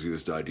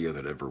craziest idea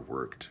that ever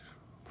worked.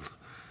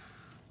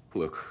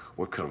 Look,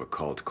 what kind of a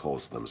cult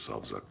calls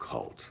themselves a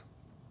cult?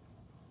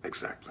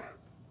 Exactly.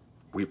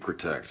 We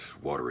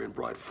protect Watery and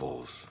Bright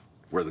Falls.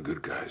 We're the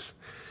good guys.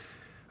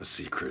 A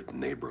secret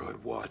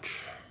neighborhood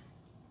watch.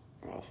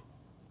 Well,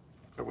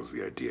 that was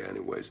the idea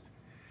anyways.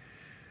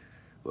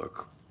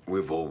 Look,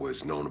 we've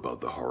always known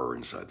about the horror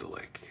inside the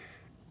lake.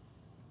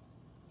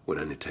 When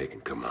any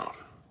Taken come out,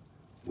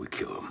 we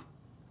kill them.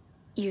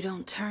 You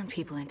don't turn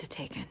people into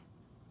Taken.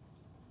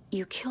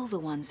 You kill the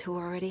ones who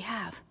already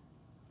have.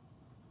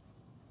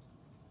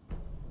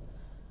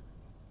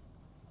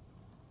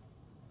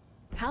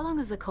 How long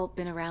has the cult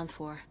been around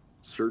for?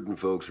 Certain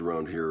folks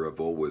around here have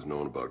always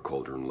known about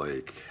Cauldron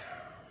Lake.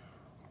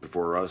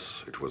 Before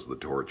us, it was the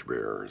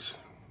Torchbearers.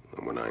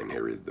 And when I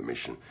inherited the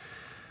mission,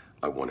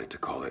 I wanted to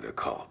call it a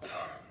cult.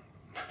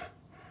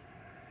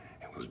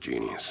 It was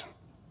genius.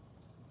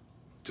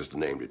 Just a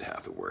name did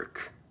half the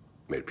work.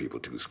 Made people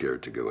too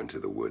scared to go into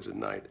the woods at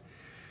night.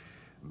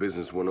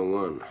 Business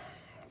 101.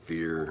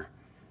 Fear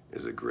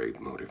is a great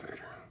motivator.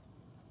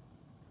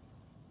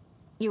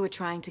 You were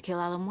trying to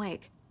kill Alan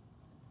Wake.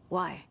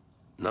 Why?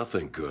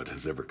 Nothing good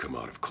has ever come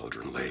out of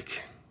Cauldron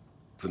Lake.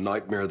 The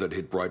nightmare that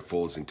hit Bright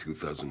Falls in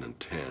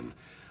 2010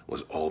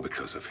 was all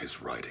because of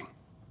his writing.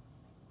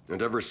 And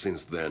ever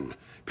since then,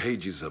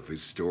 pages of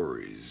his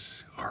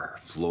stories are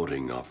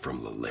floating up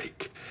from the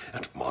lake,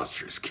 and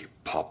monsters keep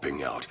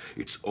popping out.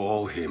 It's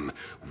all him,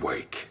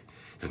 Wake.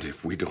 And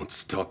if we don't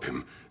stop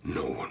him,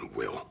 no one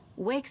will.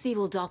 Wake's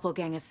evil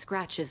doppelganger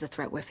Scratch is the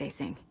threat we're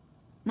facing,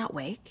 not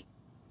Wake.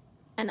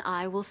 And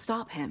I will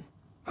stop him.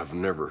 I've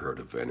never heard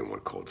of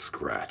anyone called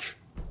Scratch.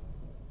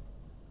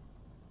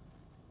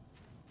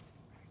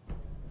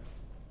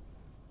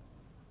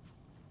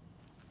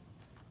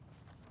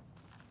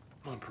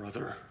 My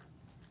brother.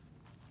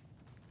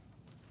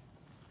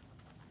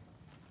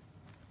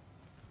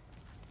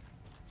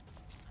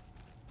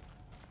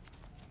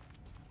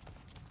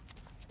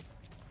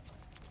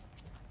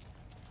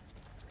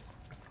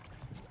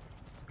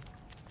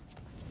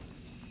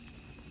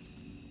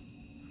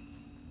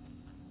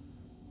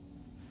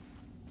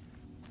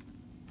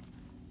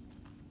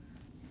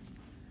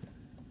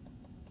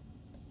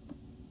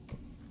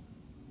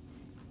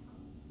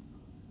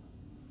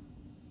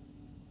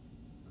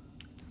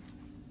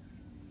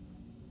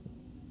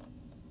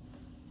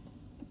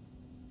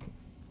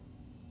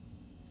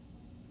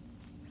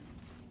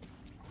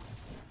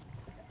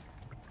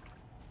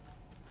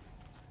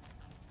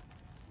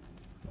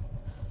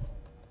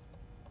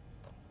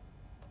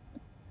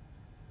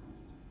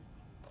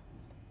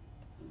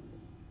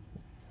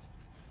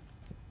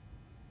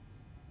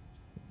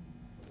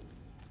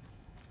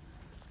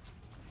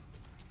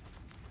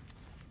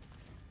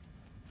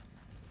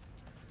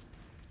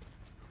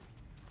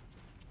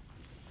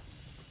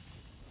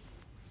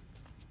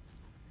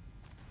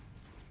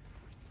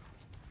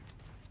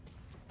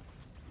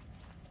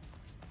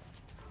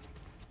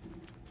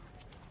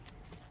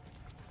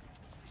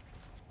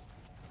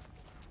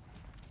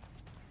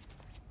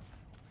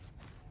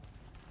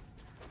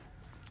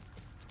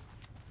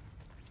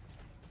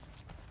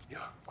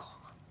 Jaakko.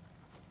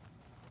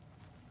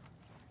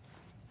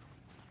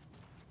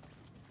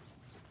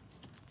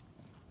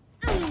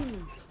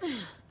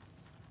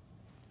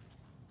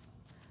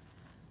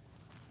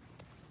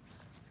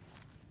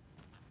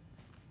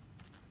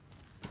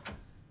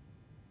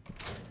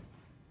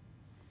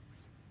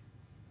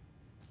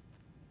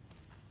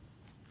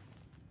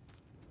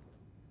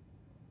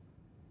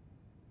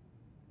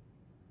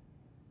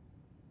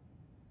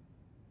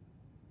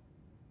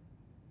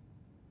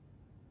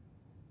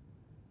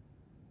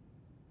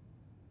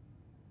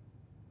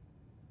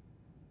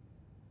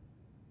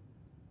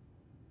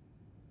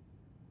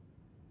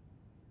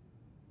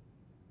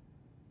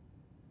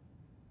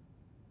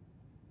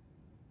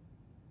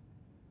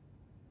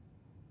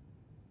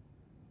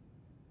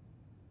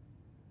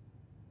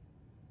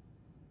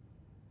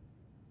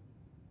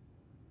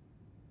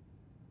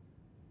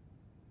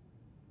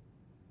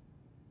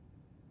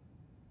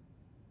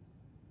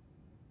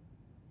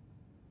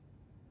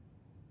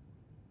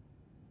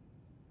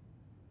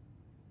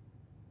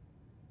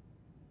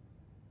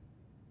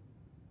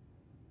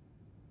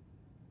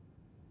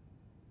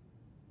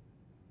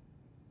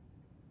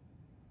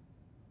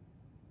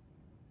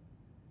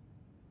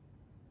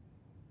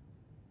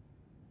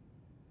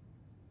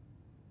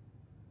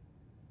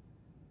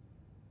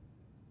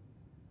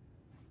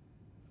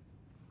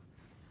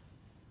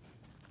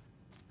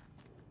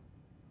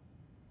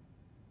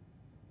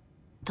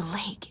 The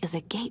lake is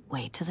a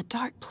gateway to the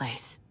dark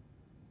place.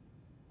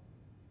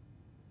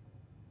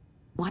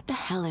 What the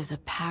hell is a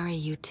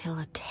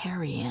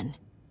para-utilitarian?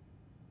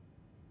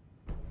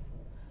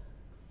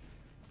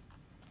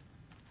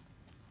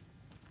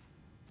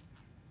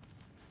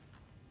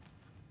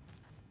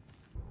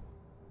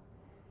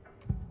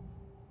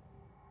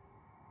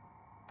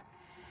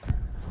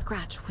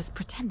 Scratch was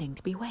pretending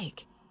to be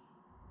Wake,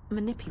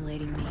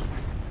 manipulating me.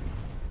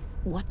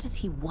 What does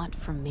he want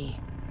from me?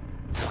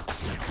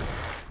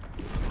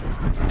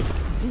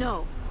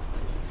 No!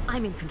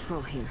 I'm in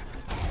control here.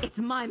 It's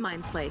my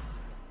mind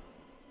place.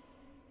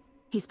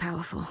 He's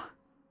powerful.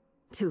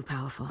 Too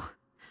powerful.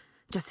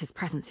 Just his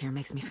presence here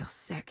makes me feel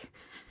sick.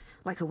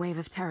 Like a wave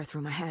of terror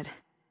through my head.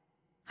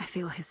 I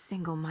feel his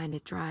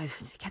single-minded drive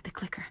to get the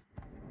clicker.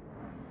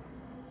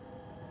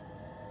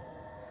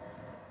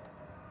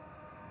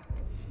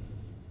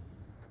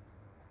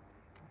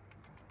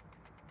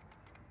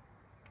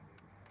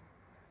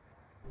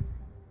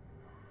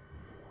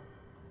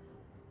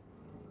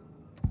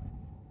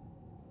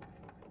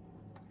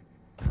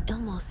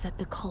 Ilmo said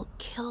the cult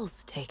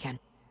kills Taken.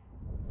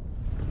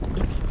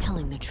 Is he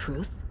telling the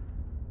truth?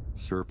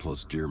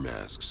 Surplus deer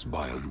masks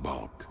buy in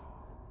bulk.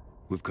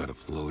 We've got a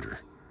floater,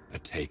 a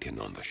Taken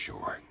on the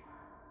shore.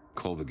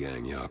 Call the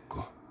gang,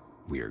 Jaakko.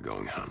 We are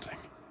going hunting.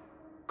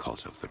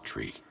 Cult of the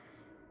Tree.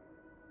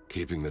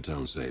 Keeping the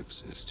town safe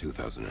since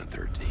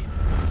 2013.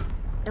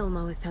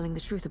 Ilmo is telling the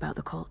truth about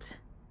the cult.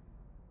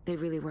 They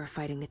really were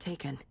fighting the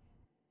Taken.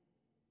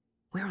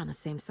 We're on the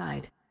same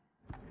side.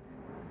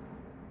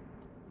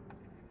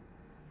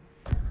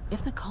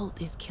 If the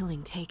cult is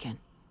killing Taken,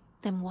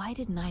 then why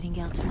did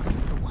Nightingale turn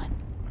into one?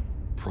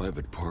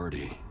 Private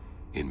party.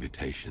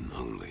 Invitation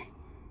only.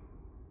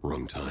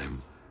 Wrong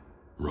time,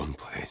 wrong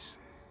place.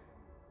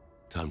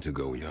 Time to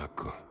go,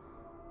 Jaakko.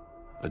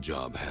 A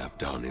job half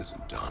done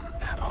isn't done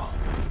at all.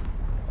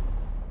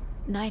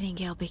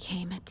 Nightingale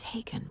became a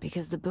Taken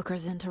because the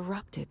Bookers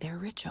interrupted their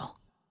ritual.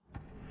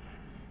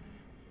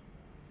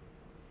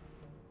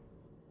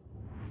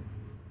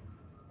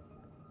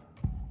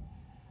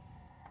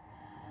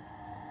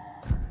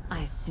 I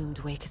assumed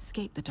Wake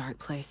escaped the dark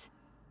place.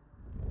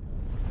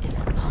 Is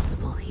it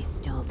possible he's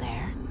still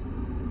there?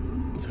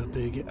 The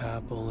Big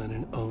Apple in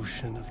an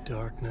ocean of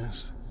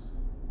darkness.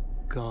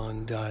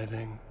 Gone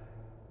diving.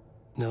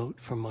 Note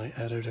from my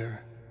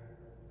editor.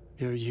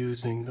 You're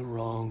using the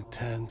wrong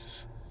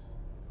tense.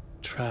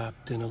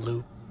 Trapped in a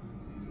loop.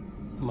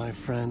 My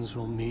friends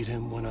will meet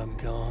him when I'm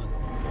gone.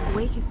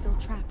 Wake is still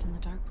trapped in the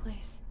dark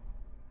place.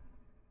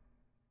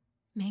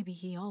 Maybe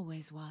he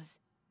always was.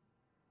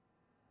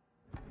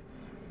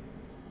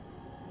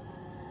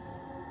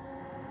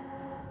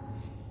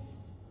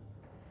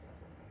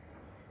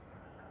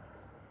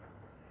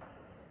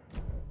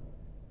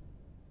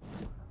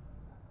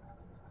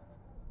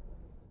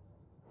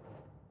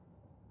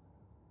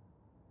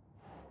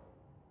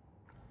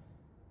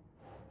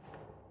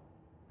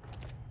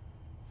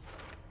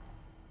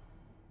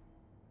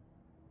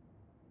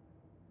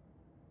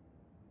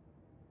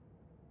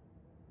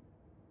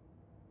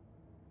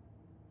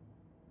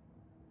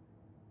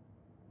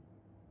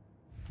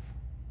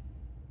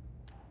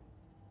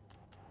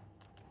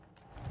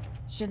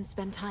 Shouldn't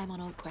spend time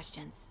on old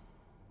questions.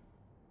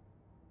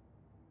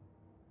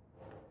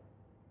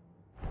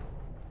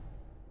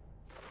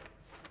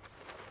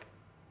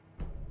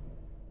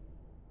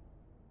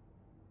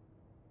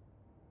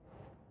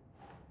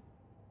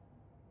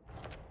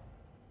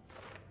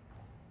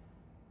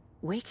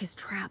 Wake is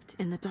trapped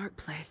in the dark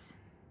place.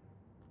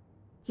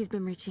 He's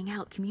been reaching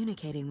out,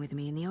 communicating with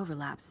me in the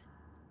overlaps.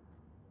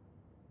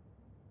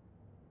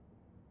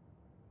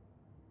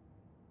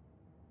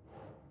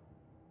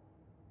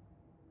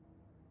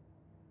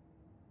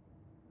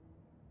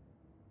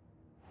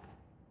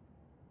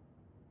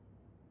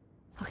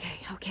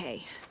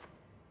 Okay.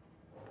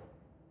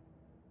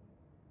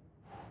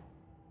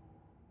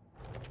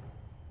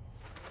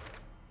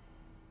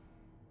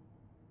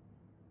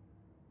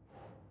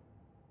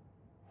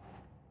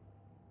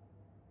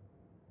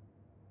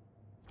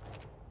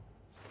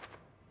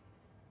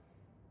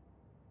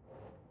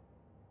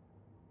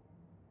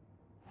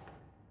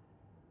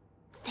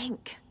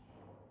 Think.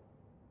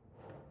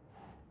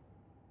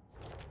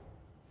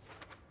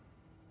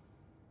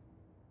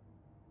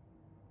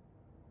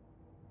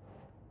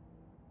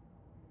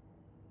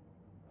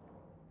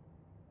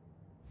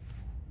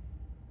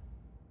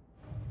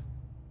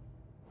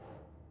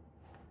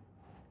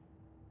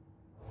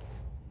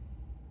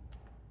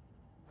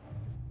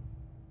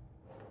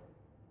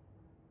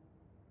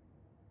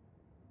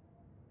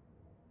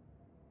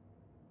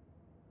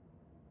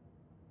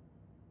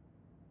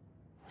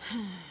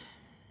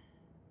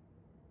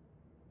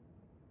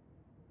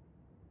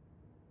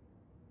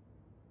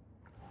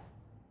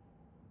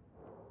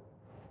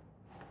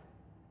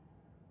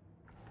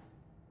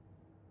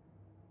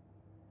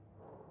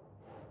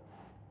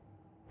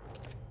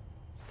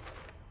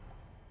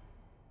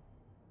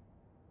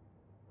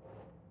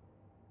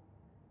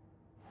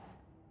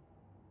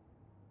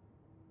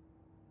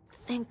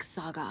 Think,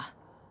 Saga.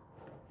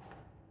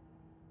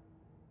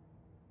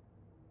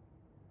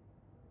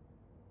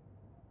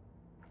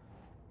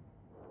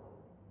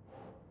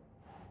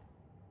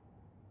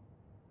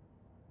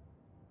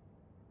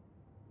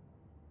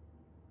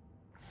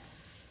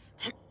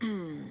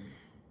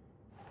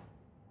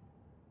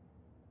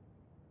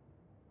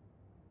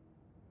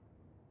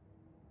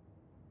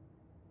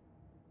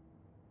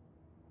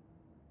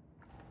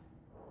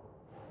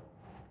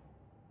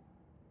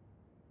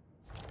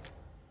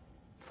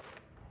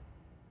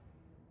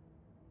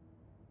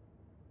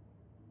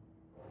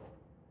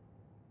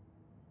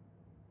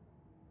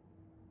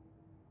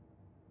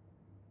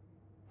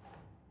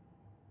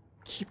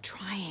 Keep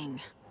trying.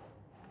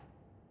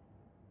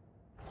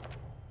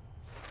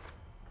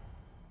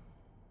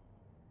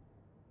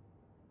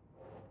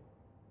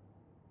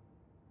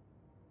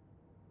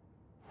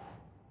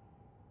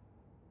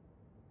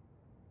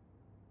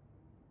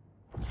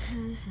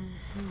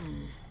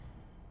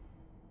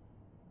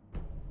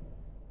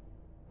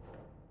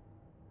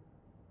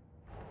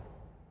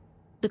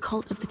 The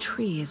cult of the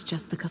tree is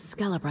just the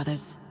Koskela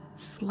brothers'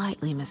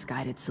 slightly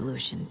misguided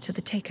solution to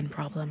the Taken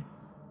problem.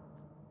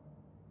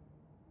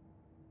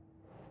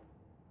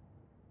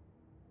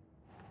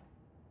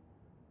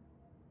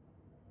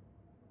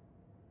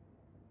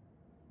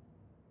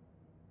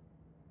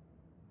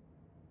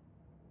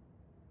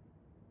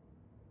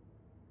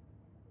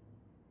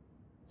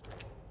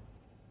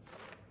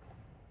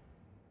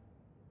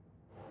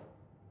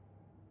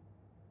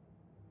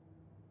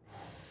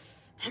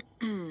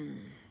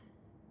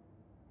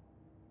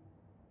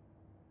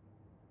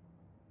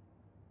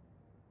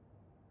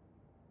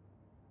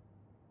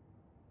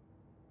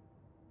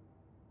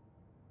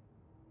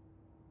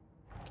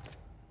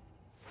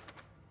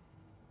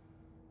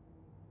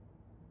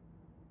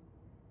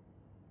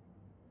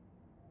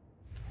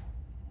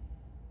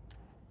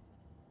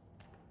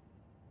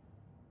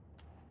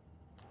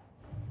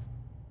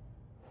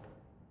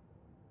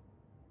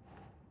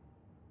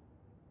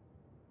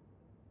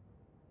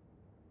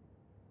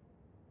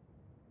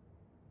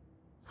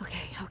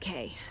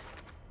 Okay.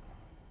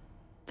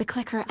 The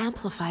clicker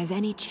amplifies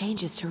any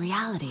changes to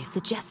reality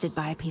suggested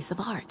by a piece of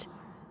art.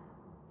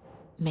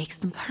 Makes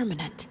them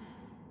permanent.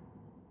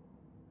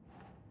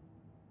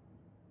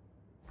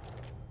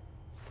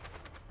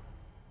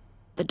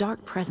 The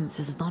dark presence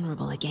is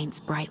vulnerable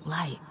against bright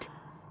light.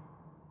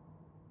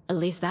 At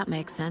least that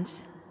makes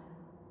sense.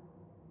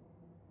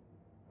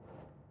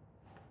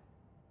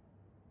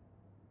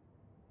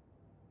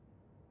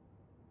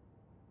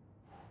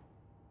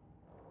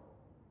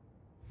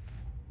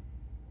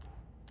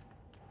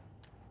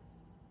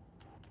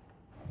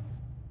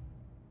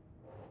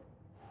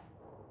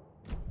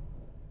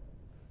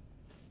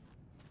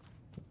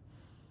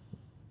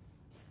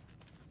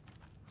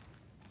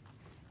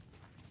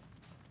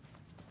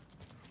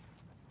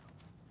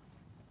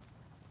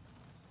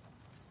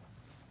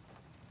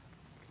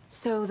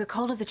 So the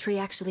Cult of the Tree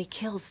actually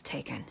kills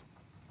Taken.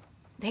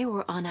 They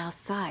were on our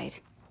side,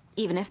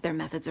 even if their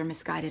methods are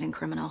misguided and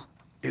criminal.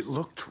 It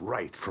looked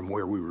right from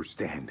where we were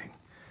standing.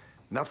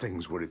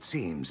 Nothing's what it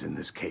seems in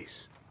this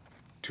case.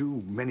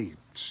 Too many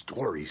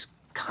stories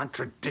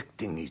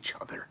contradicting each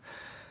other.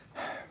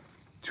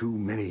 Too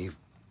many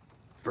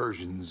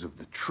versions of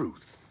the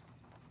truth.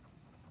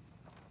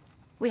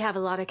 We have a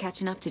lot of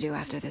catching up to do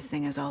after this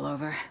thing is all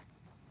over.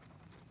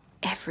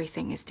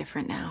 Everything is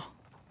different now.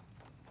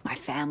 My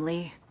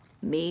family,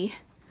 me,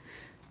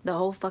 the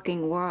whole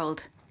fucking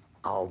world.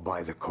 I'll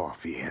buy the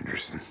coffee,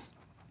 Anderson.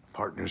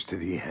 Partners to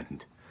the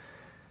end.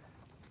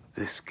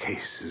 This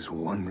case is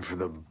one for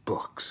the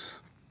books.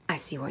 I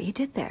see what you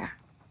did there.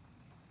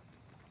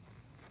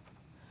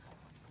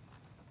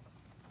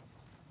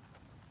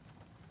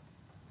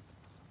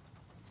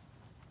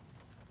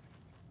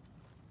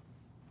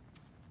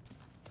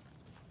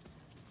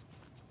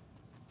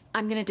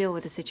 I'm gonna deal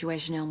with the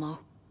situation, Ilmo.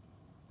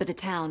 But the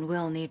town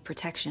will need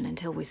protection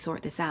until we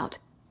sort this out.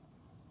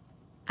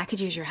 I could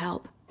use your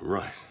help.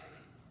 Right.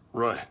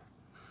 Right.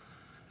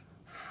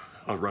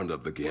 I'll round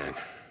up the gang.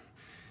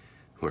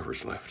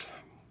 Whoever's left.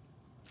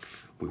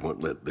 We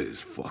won't let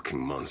these fucking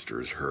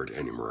monsters hurt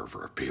any more of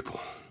our people.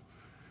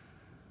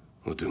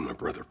 We'll do my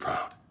brother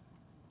proud.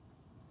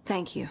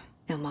 Thank you,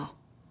 Ilmo.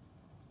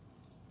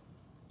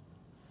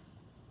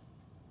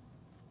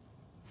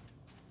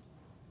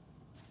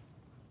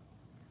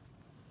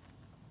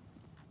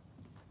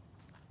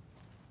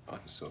 I'm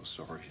so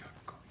sorry,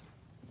 Jaakko.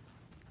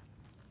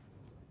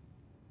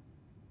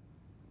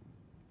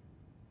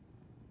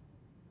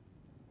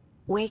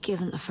 Wake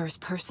isn't the first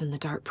person the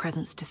Dark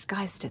Presence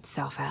disguised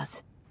itself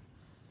as.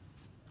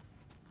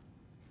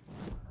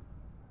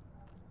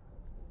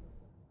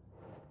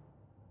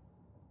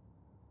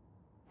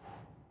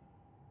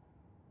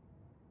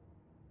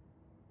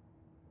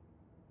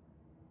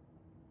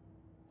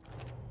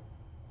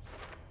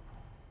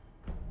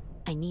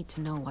 I need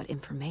to know what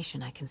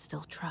information I can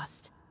still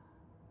trust.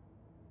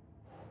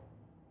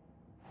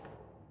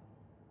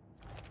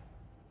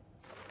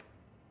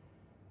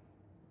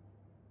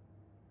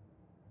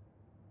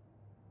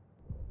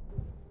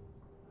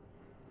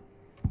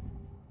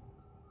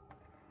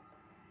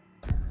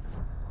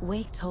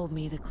 Wake told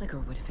me the clicker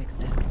would fix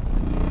this.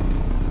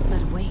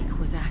 But Wake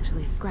was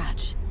actually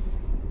Scratch.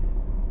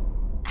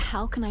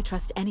 How can I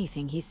trust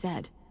anything he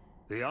said?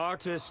 The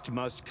artist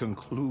must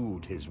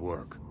conclude his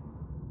work.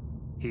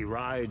 He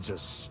rides a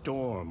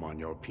storm on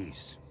your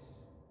piece.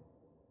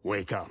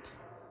 Wake up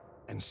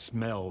and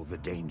smell the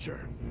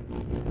danger.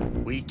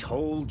 We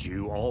told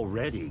you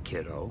already,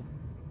 kiddo.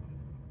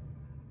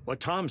 What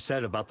Tom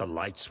said about the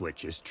light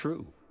switch is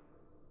true.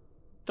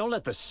 Don't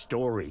let the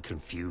story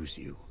confuse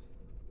you.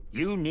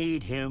 You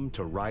need him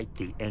to write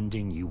the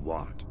ending you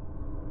want.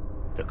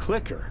 The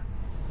clicker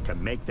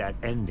can make that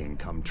ending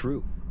come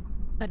true.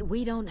 But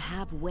we don't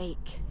have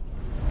Wake.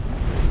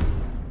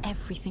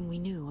 Everything we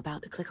knew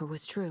about the clicker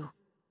was true.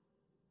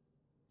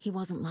 He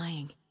wasn't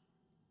lying.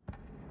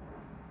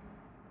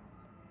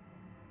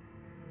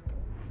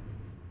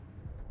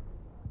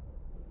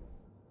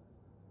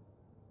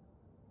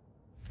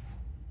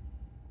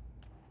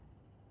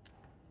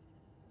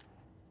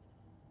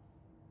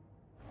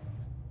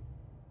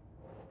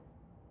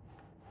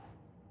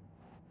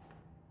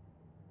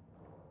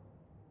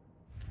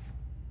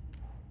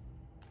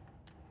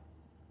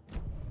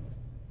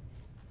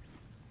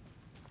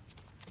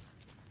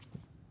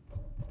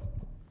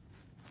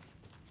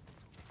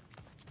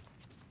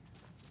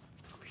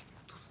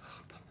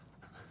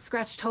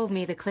 Scratch told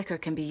me the clicker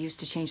can be used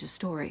to change the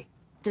story.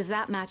 Does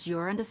that match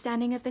your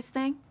understanding of this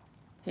thing?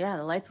 Yeah,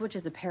 the light switch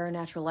is a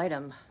paranatural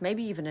item,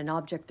 maybe even an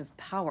object of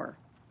power.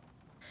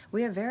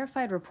 We have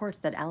verified reports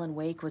that Alan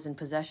Wake was in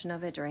possession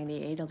of it during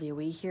the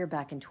AWE here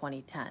back in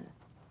 2010.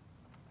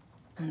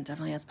 It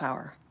definitely has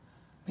power.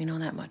 We know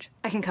that much.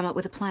 I can come up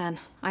with a plan.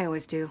 I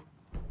always do.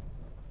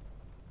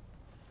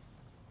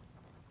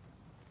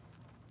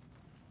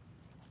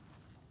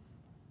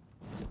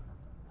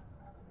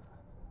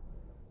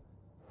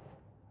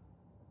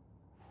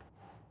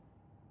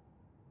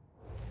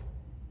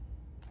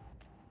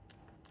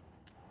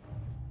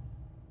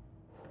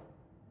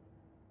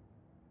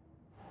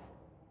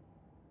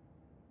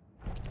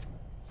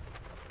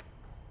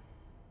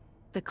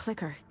 The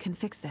clicker can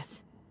fix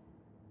this.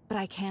 But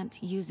I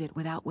can't use it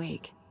without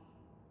Wake.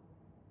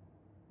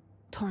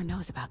 Tor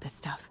knows about this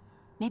stuff.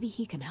 Maybe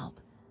he can help.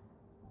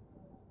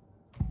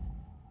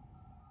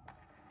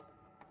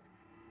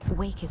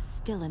 Wake is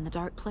still in the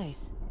dark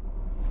place.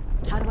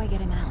 How do I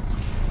get him out?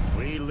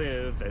 We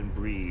live and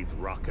breathe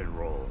rock and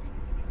roll.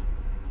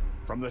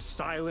 From the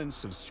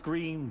silence of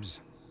screams,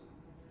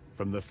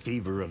 from the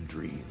fever of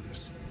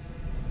dreams.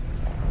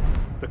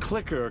 The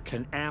clicker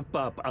can amp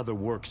up other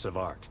works of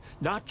art,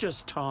 not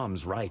just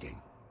Tom's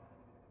writing.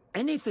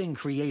 Anything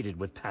created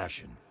with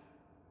passion.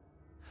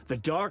 The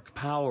dark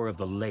power of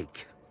the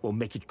lake will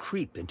make it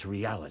creep into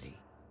reality.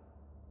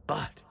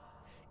 But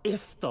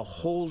if the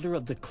holder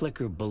of the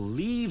clicker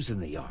believes in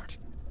the art,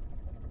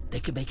 they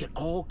can make it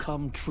all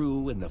come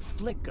true in the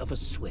flick of a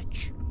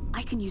switch.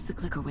 I can use the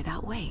clicker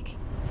without Wake.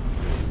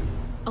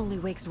 Only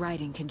Wake's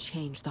writing can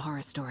change the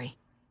horror story.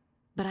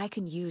 But I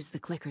can use the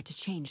clicker to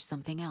change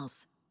something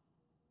else.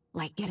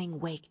 Like getting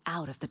Wake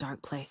out of the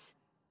dark place.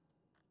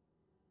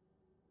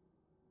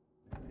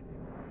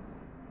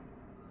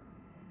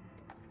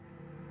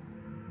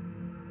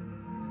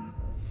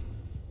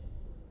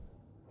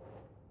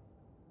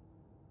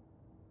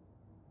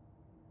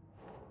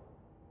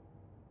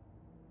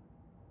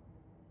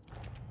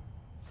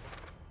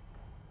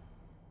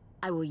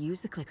 I will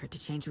use the clicker to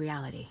change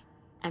reality,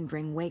 and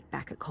bring Wake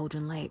back at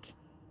Cauldron Lake.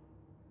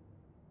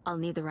 I'll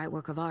need the right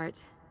work of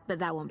art, but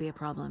that won't be a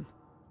problem.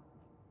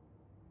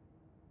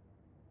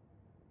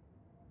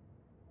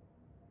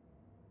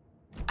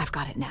 I've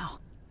got it now.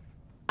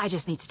 I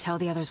just need to tell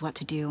the others what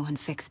to do and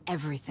fix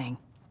everything.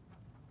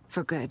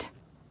 For good.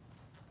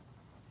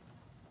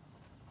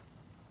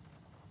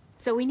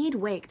 So we need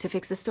Wake to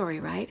fix the story,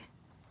 right?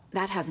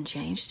 That hasn't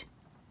changed.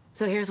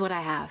 So here's what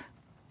I have.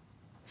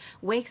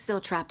 Wake's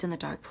still trapped in the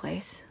dark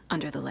place,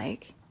 under the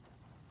lake.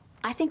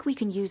 I think we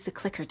can use the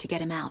clicker to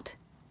get him out.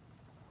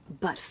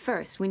 But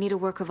first, we need a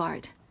work of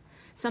art.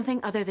 Something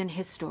other than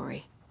his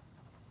story.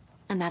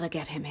 And that'll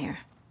get him here.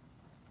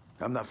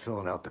 I'm not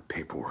filling out the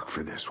paperwork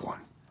for this one.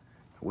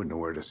 I wouldn't know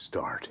where to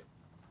start.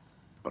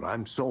 But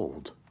I'm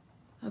sold.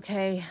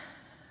 Okay.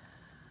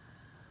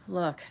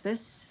 Look,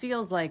 this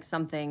feels like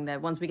something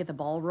that once we get the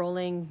ball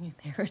rolling,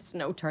 there's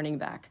no turning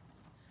back.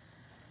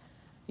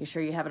 You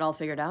sure you have it all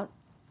figured out?